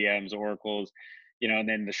Salesforces, IBMs, Oracles, and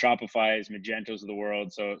then the Shopify's, Magentos of the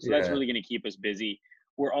world. So that's really going to keep us busy.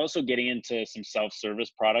 We're also getting into some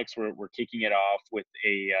self-service products. We're kicking it off with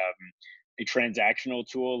a transactional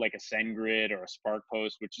tool like a SendGrid or a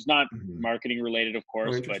SparkPost, which is not marketing related, of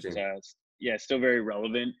course, but still very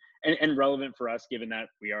relevant and relevant for us, given that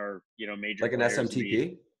we are, major like an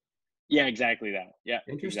SMTP. Yeah, exactly that. Yeah,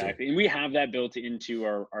 exactly. And we have that built into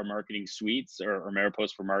our marketing suites or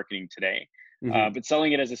Maropost for marketing today. But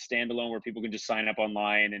selling it as a standalone where people can just sign up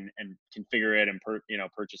online and configure it and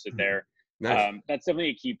purchase it there. Nice. That's definitely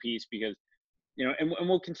a key piece because, and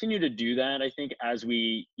we'll continue to do that. I think as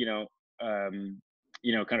we, kind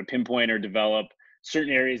of pinpoint or develop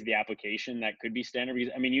certain areas of the application that could be standard.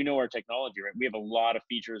 Because I mean, our technology, right? We have a lot of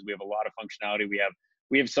features. We have a lot of functionality.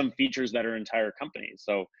 We have some features that are entire companies.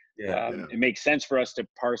 So it makes sense for us to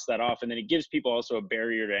parse that off. And then it gives people also a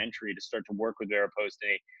barrier to entry to start to work with Maropost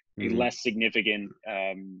in a less significant,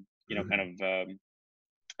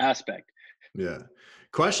 aspect. Yeah.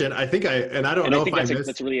 Question. I think I don't know if I missed.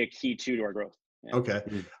 That's really a key to our growth. Yeah. Okay.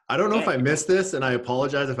 I don't know if I missed this, and I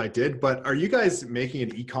apologize if I did, but are you guys making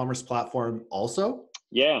an e-commerce platform also?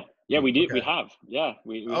 Yeah. Yeah, we did. Okay. We have. Yeah,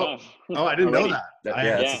 we have. Oh, I didn't know that.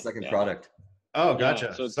 That's the second product. Oh, gotcha.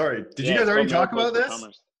 Yeah, so sorry. Did you guys already talk about this?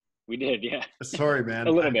 Commerce. We did, yeah. Sorry, man.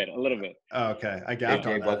 a little bit. Oh, okay. I gapped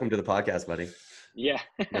on that. Welcome to the podcast, buddy. Yeah.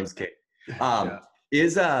 No, it's Kate. Are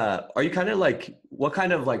you kind of like, what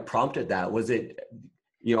kind of like prompted that? Was it,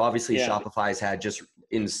 obviously Shopify's had just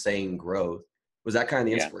insane growth. Was that kind of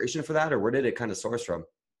the inspiration for that, or where did it kind of source from?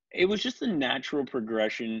 It was just a natural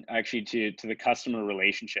progression actually to the customer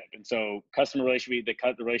relationship. And so customer relationship,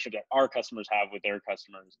 the relationship that our customers have with their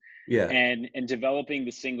customers. Yeah. And developing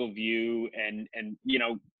the single view and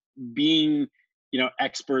being,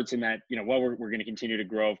 experts in that, while we're going to continue to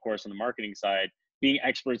grow, of course, on the marketing side, being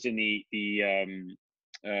experts in the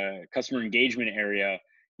customer engagement area,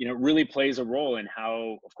 really plays a role in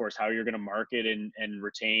how you're going to market and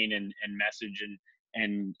retain and message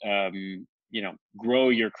and grow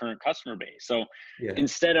your current customer base. So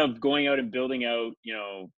instead of going out and building out,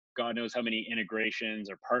 God knows how many integrations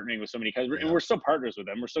or partnering with so many customers, and we're still partners with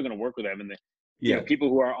them, we're still going to work with them, and the people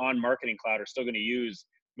who are on Marketing Cloud are still going to use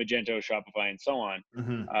Magento, Shopify, and so on.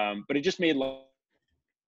 But it just made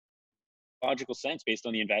logical sense based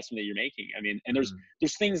on the investment that you're making. I mean, and there's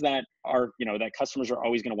things that are, that customers are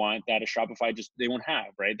always going to want that a Shopify they won't have,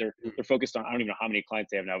 right? They're focused on, I don't even know how many clients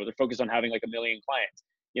they have now, but they're focused on having like 1 million clients.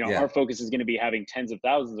 Our focus is going to be having tens of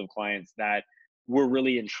thousands of clients that we're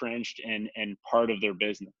really entrenched and part of their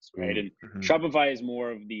business, right? And Shopify is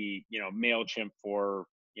more of the, MailChimp for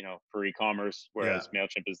e-commerce, whereas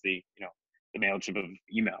MailChimp is the MailChimp of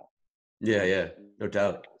email. Yeah, no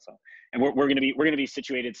doubt. So, and we're going to be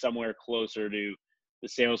situated somewhere closer to the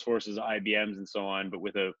Salesforces, IBMs, and so on, but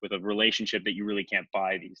with a relationship that you really can't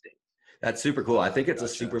buy these days. That's super cool. I think it's a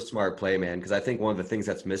super smart play, man, because I think one of the things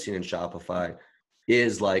that's missing in Shopify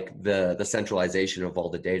is like the centralization of all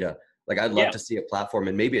the data. Like I'd love to see a platform,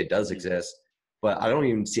 and maybe it does exist, but I don't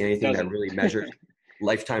even see anything that really measures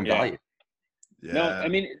lifetime value. Yeah. No, I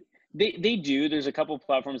mean, they do. There's a couple of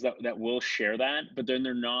platforms that will share that, but then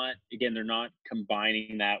they're not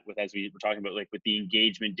combining that with, as we were talking about, like with the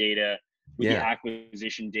engagement data, with the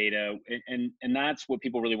acquisition data. And that's what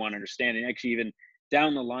people really want to understand. And actually, even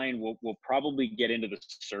down the line, we'll probably get into the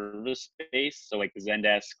service space. So like the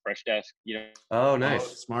Zendesk, Freshdesk, Oh,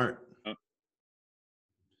 nice. Smart.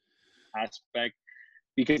 Aspect,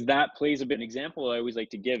 because that plays a bit. An example I always like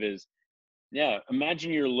to give is,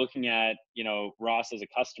 imagine you're looking at, Ross as a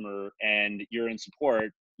customer and you're in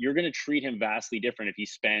support. You're going to treat him vastly different if he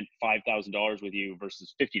spent $5,000 with you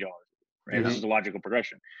versus $50, right? This is a logical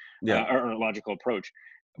progression, or a logical approach.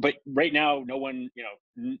 But right now, no one,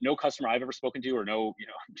 no customer I've ever spoken to, or no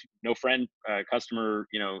friend, customer,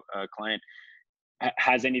 client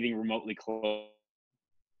has anything remotely close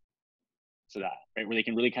to that, right? Where they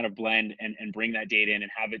can really kind of blend and bring that data in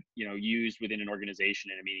and have it, used within an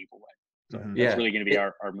organization in a meaningful way. So that's really going to be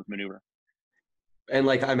our maneuver. And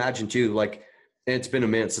like, I imagine too, like, it's been a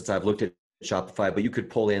minute since I've looked at Shopify, but you could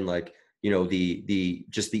pull in like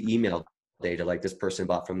just the email data, like this person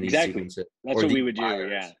bought from these exactly. sequences. That's what we would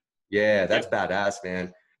do. Yeah, that's badass,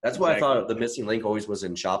 man. That's why I thought the missing link always was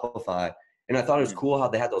in Shopify. And I thought it was cool how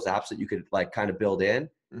they had those apps that you could like kind of build in.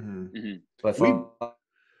 But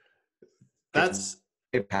that's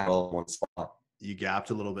one spot. You gapped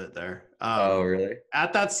a little bit there. Oh, really?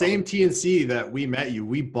 At that same TNC that we met you,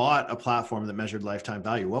 we bought a platform that measured lifetime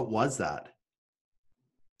value. What was that?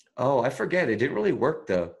 Oh, I forget. It didn't really work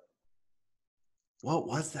though. What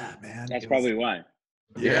was that, man? That's probably why.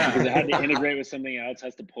 Yeah. Because it had to integrate with something else,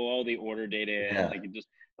 has to pull all the order data in. Like it just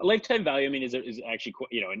a lifetime value, I mean, is actually,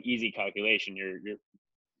 an easy calculation.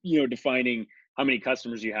 You're defining how many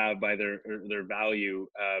customers you have by their value,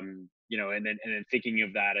 and then thinking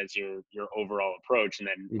of that as your overall approach, and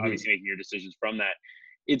then obviously making your decisions from that.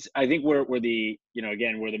 It's, I think where the,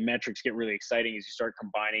 again, where the metrics get really exciting is you start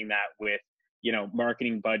combining that with,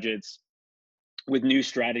 marketing budgets, with new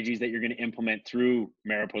strategies that you're going to implement through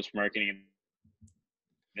Maropost marketing.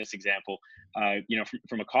 In this example,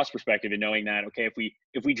 from a cost perspective, and knowing that, okay,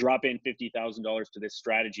 if we drop in $50,000 to this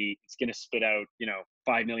strategy, it's going to spit out,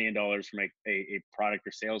 $5 million from a product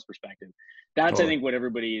or sales perspective. That's, I think, what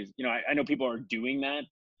everybody is, I know people are doing that,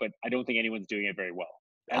 but I don't think anyone's doing it very well.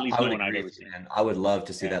 At least no one I've ever seen. Man. I would love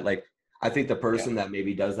to see that. Like, I think the person that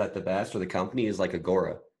maybe does that the best, or the company, is like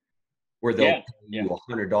Agora, where they'll pay you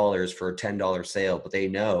 $100 for a $10 sale, but they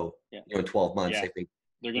know, in 12 months, they think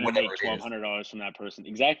they're going to make $1,200 from that person.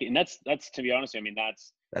 Exactly. And that's, to be honest, I mean,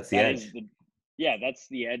 that's the edge. That's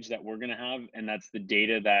the edge that we're going to have. And that's the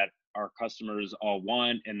data that our customers all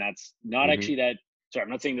want. And that's not actually that, sorry,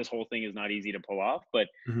 I'm not saying this whole thing is not easy to pull off, but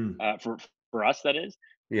for us, that is.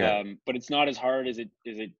 But it's not as hard as it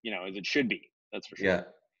should be. That's for sure. Yeah.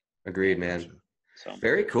 Agreed, man. So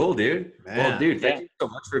very cool, dude. Man. Well, dude, thank you so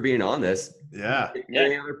much for being on this. Yeah.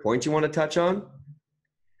 Any other points you want to touch on?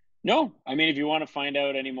 No, I mean, if you want to find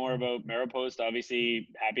out any more about Maropost, obviously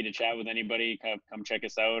happy to chat with anybody. Come check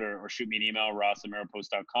us out, or shoot me an email,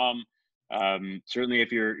 ross@maropost.com. Certainly,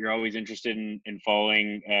 if you're always interested in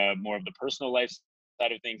following more of the personal life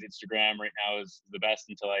side of things, Instagram right now is the best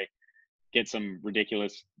until I get some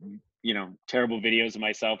ridiculous, terrible videos of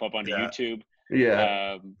myself up onto YouTube.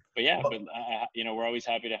 Yeah. We're always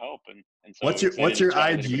happy to help. And so what's your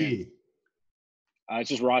IG? It's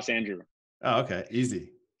just Ross Andrew. Oh, okay,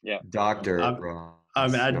 easy. Yeah, Doctor.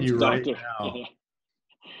 I'm adding you right now.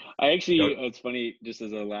 I actually, it's funny, just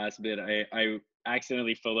as a last bit, I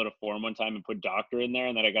accidentally filled out a form one time and put doctor in there,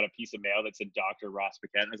 and then I got a piece of mail that said Dr. Ross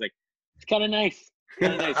Paquette, and I was like, it's kind of nice.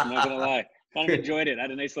 I'm not gonna lie. Kind of enjoyed it. I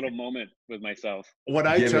had a nice little moment with myself.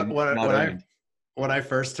 When I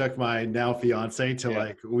first took my now fiance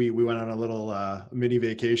to we went on a little mini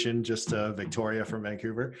vacation just to Victoria from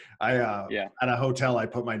Vancouver. At a hotel, I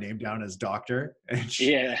put my name down as doctor, and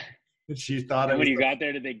she thought. And when you got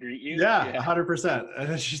there, did they greet you? Yeah, 100%.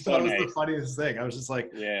 And she thought it was the funniest thing. I was just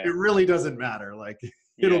like, it really doesn't matter. Like,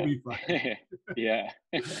 it'll be fine. Yeah.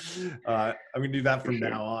 I'm gonna do that from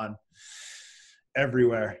now on,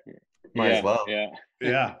 everywhere. Might as well.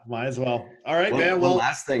 Yeah, might as well. All right, man. Well,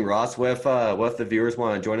 last thing, Ross, what if the viewers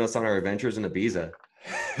want to join us on our adventures in Ibiza?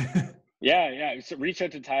 Yeah. So reach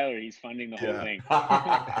out to Tyler. He's funding the whole thing.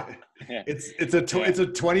 It's a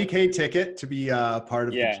 $20K ticket to be part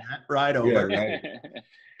of the jet ride over. Yeah,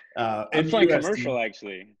 right. I'm flying commercial,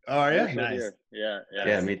 actually. Oh, yeah, nice.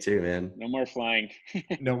 Yeah, me too, man. No more flying.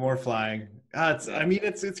 No more flying. I mean,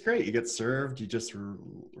 it's great. You get served. You just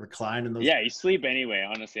recline in those. Yeah, you sleep anyway.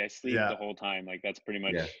 Honestly, I sleep the whole time. Like, that's pretty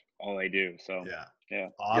much all I do. So yeah.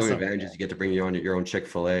 Awesome. The only advantage is you get to bring your own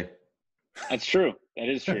Chick-fil-A. That's true. That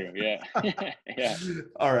is true. Yeah. Yeah.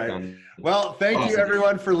 All right. Well, thank you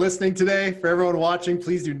everyone for listening today. For everyone watching,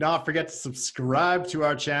 please do not forget to subscribe to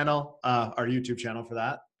our channel, our YouTube channel for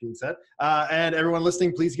that being said. And everyone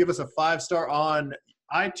listening, please give us a 5-star on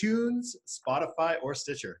iTunes, Spotify, or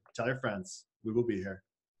Stitcher. Tell your friends. We will be here.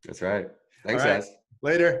 That's right. Thanks, guys.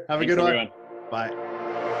 Later. Have a good one. Bye.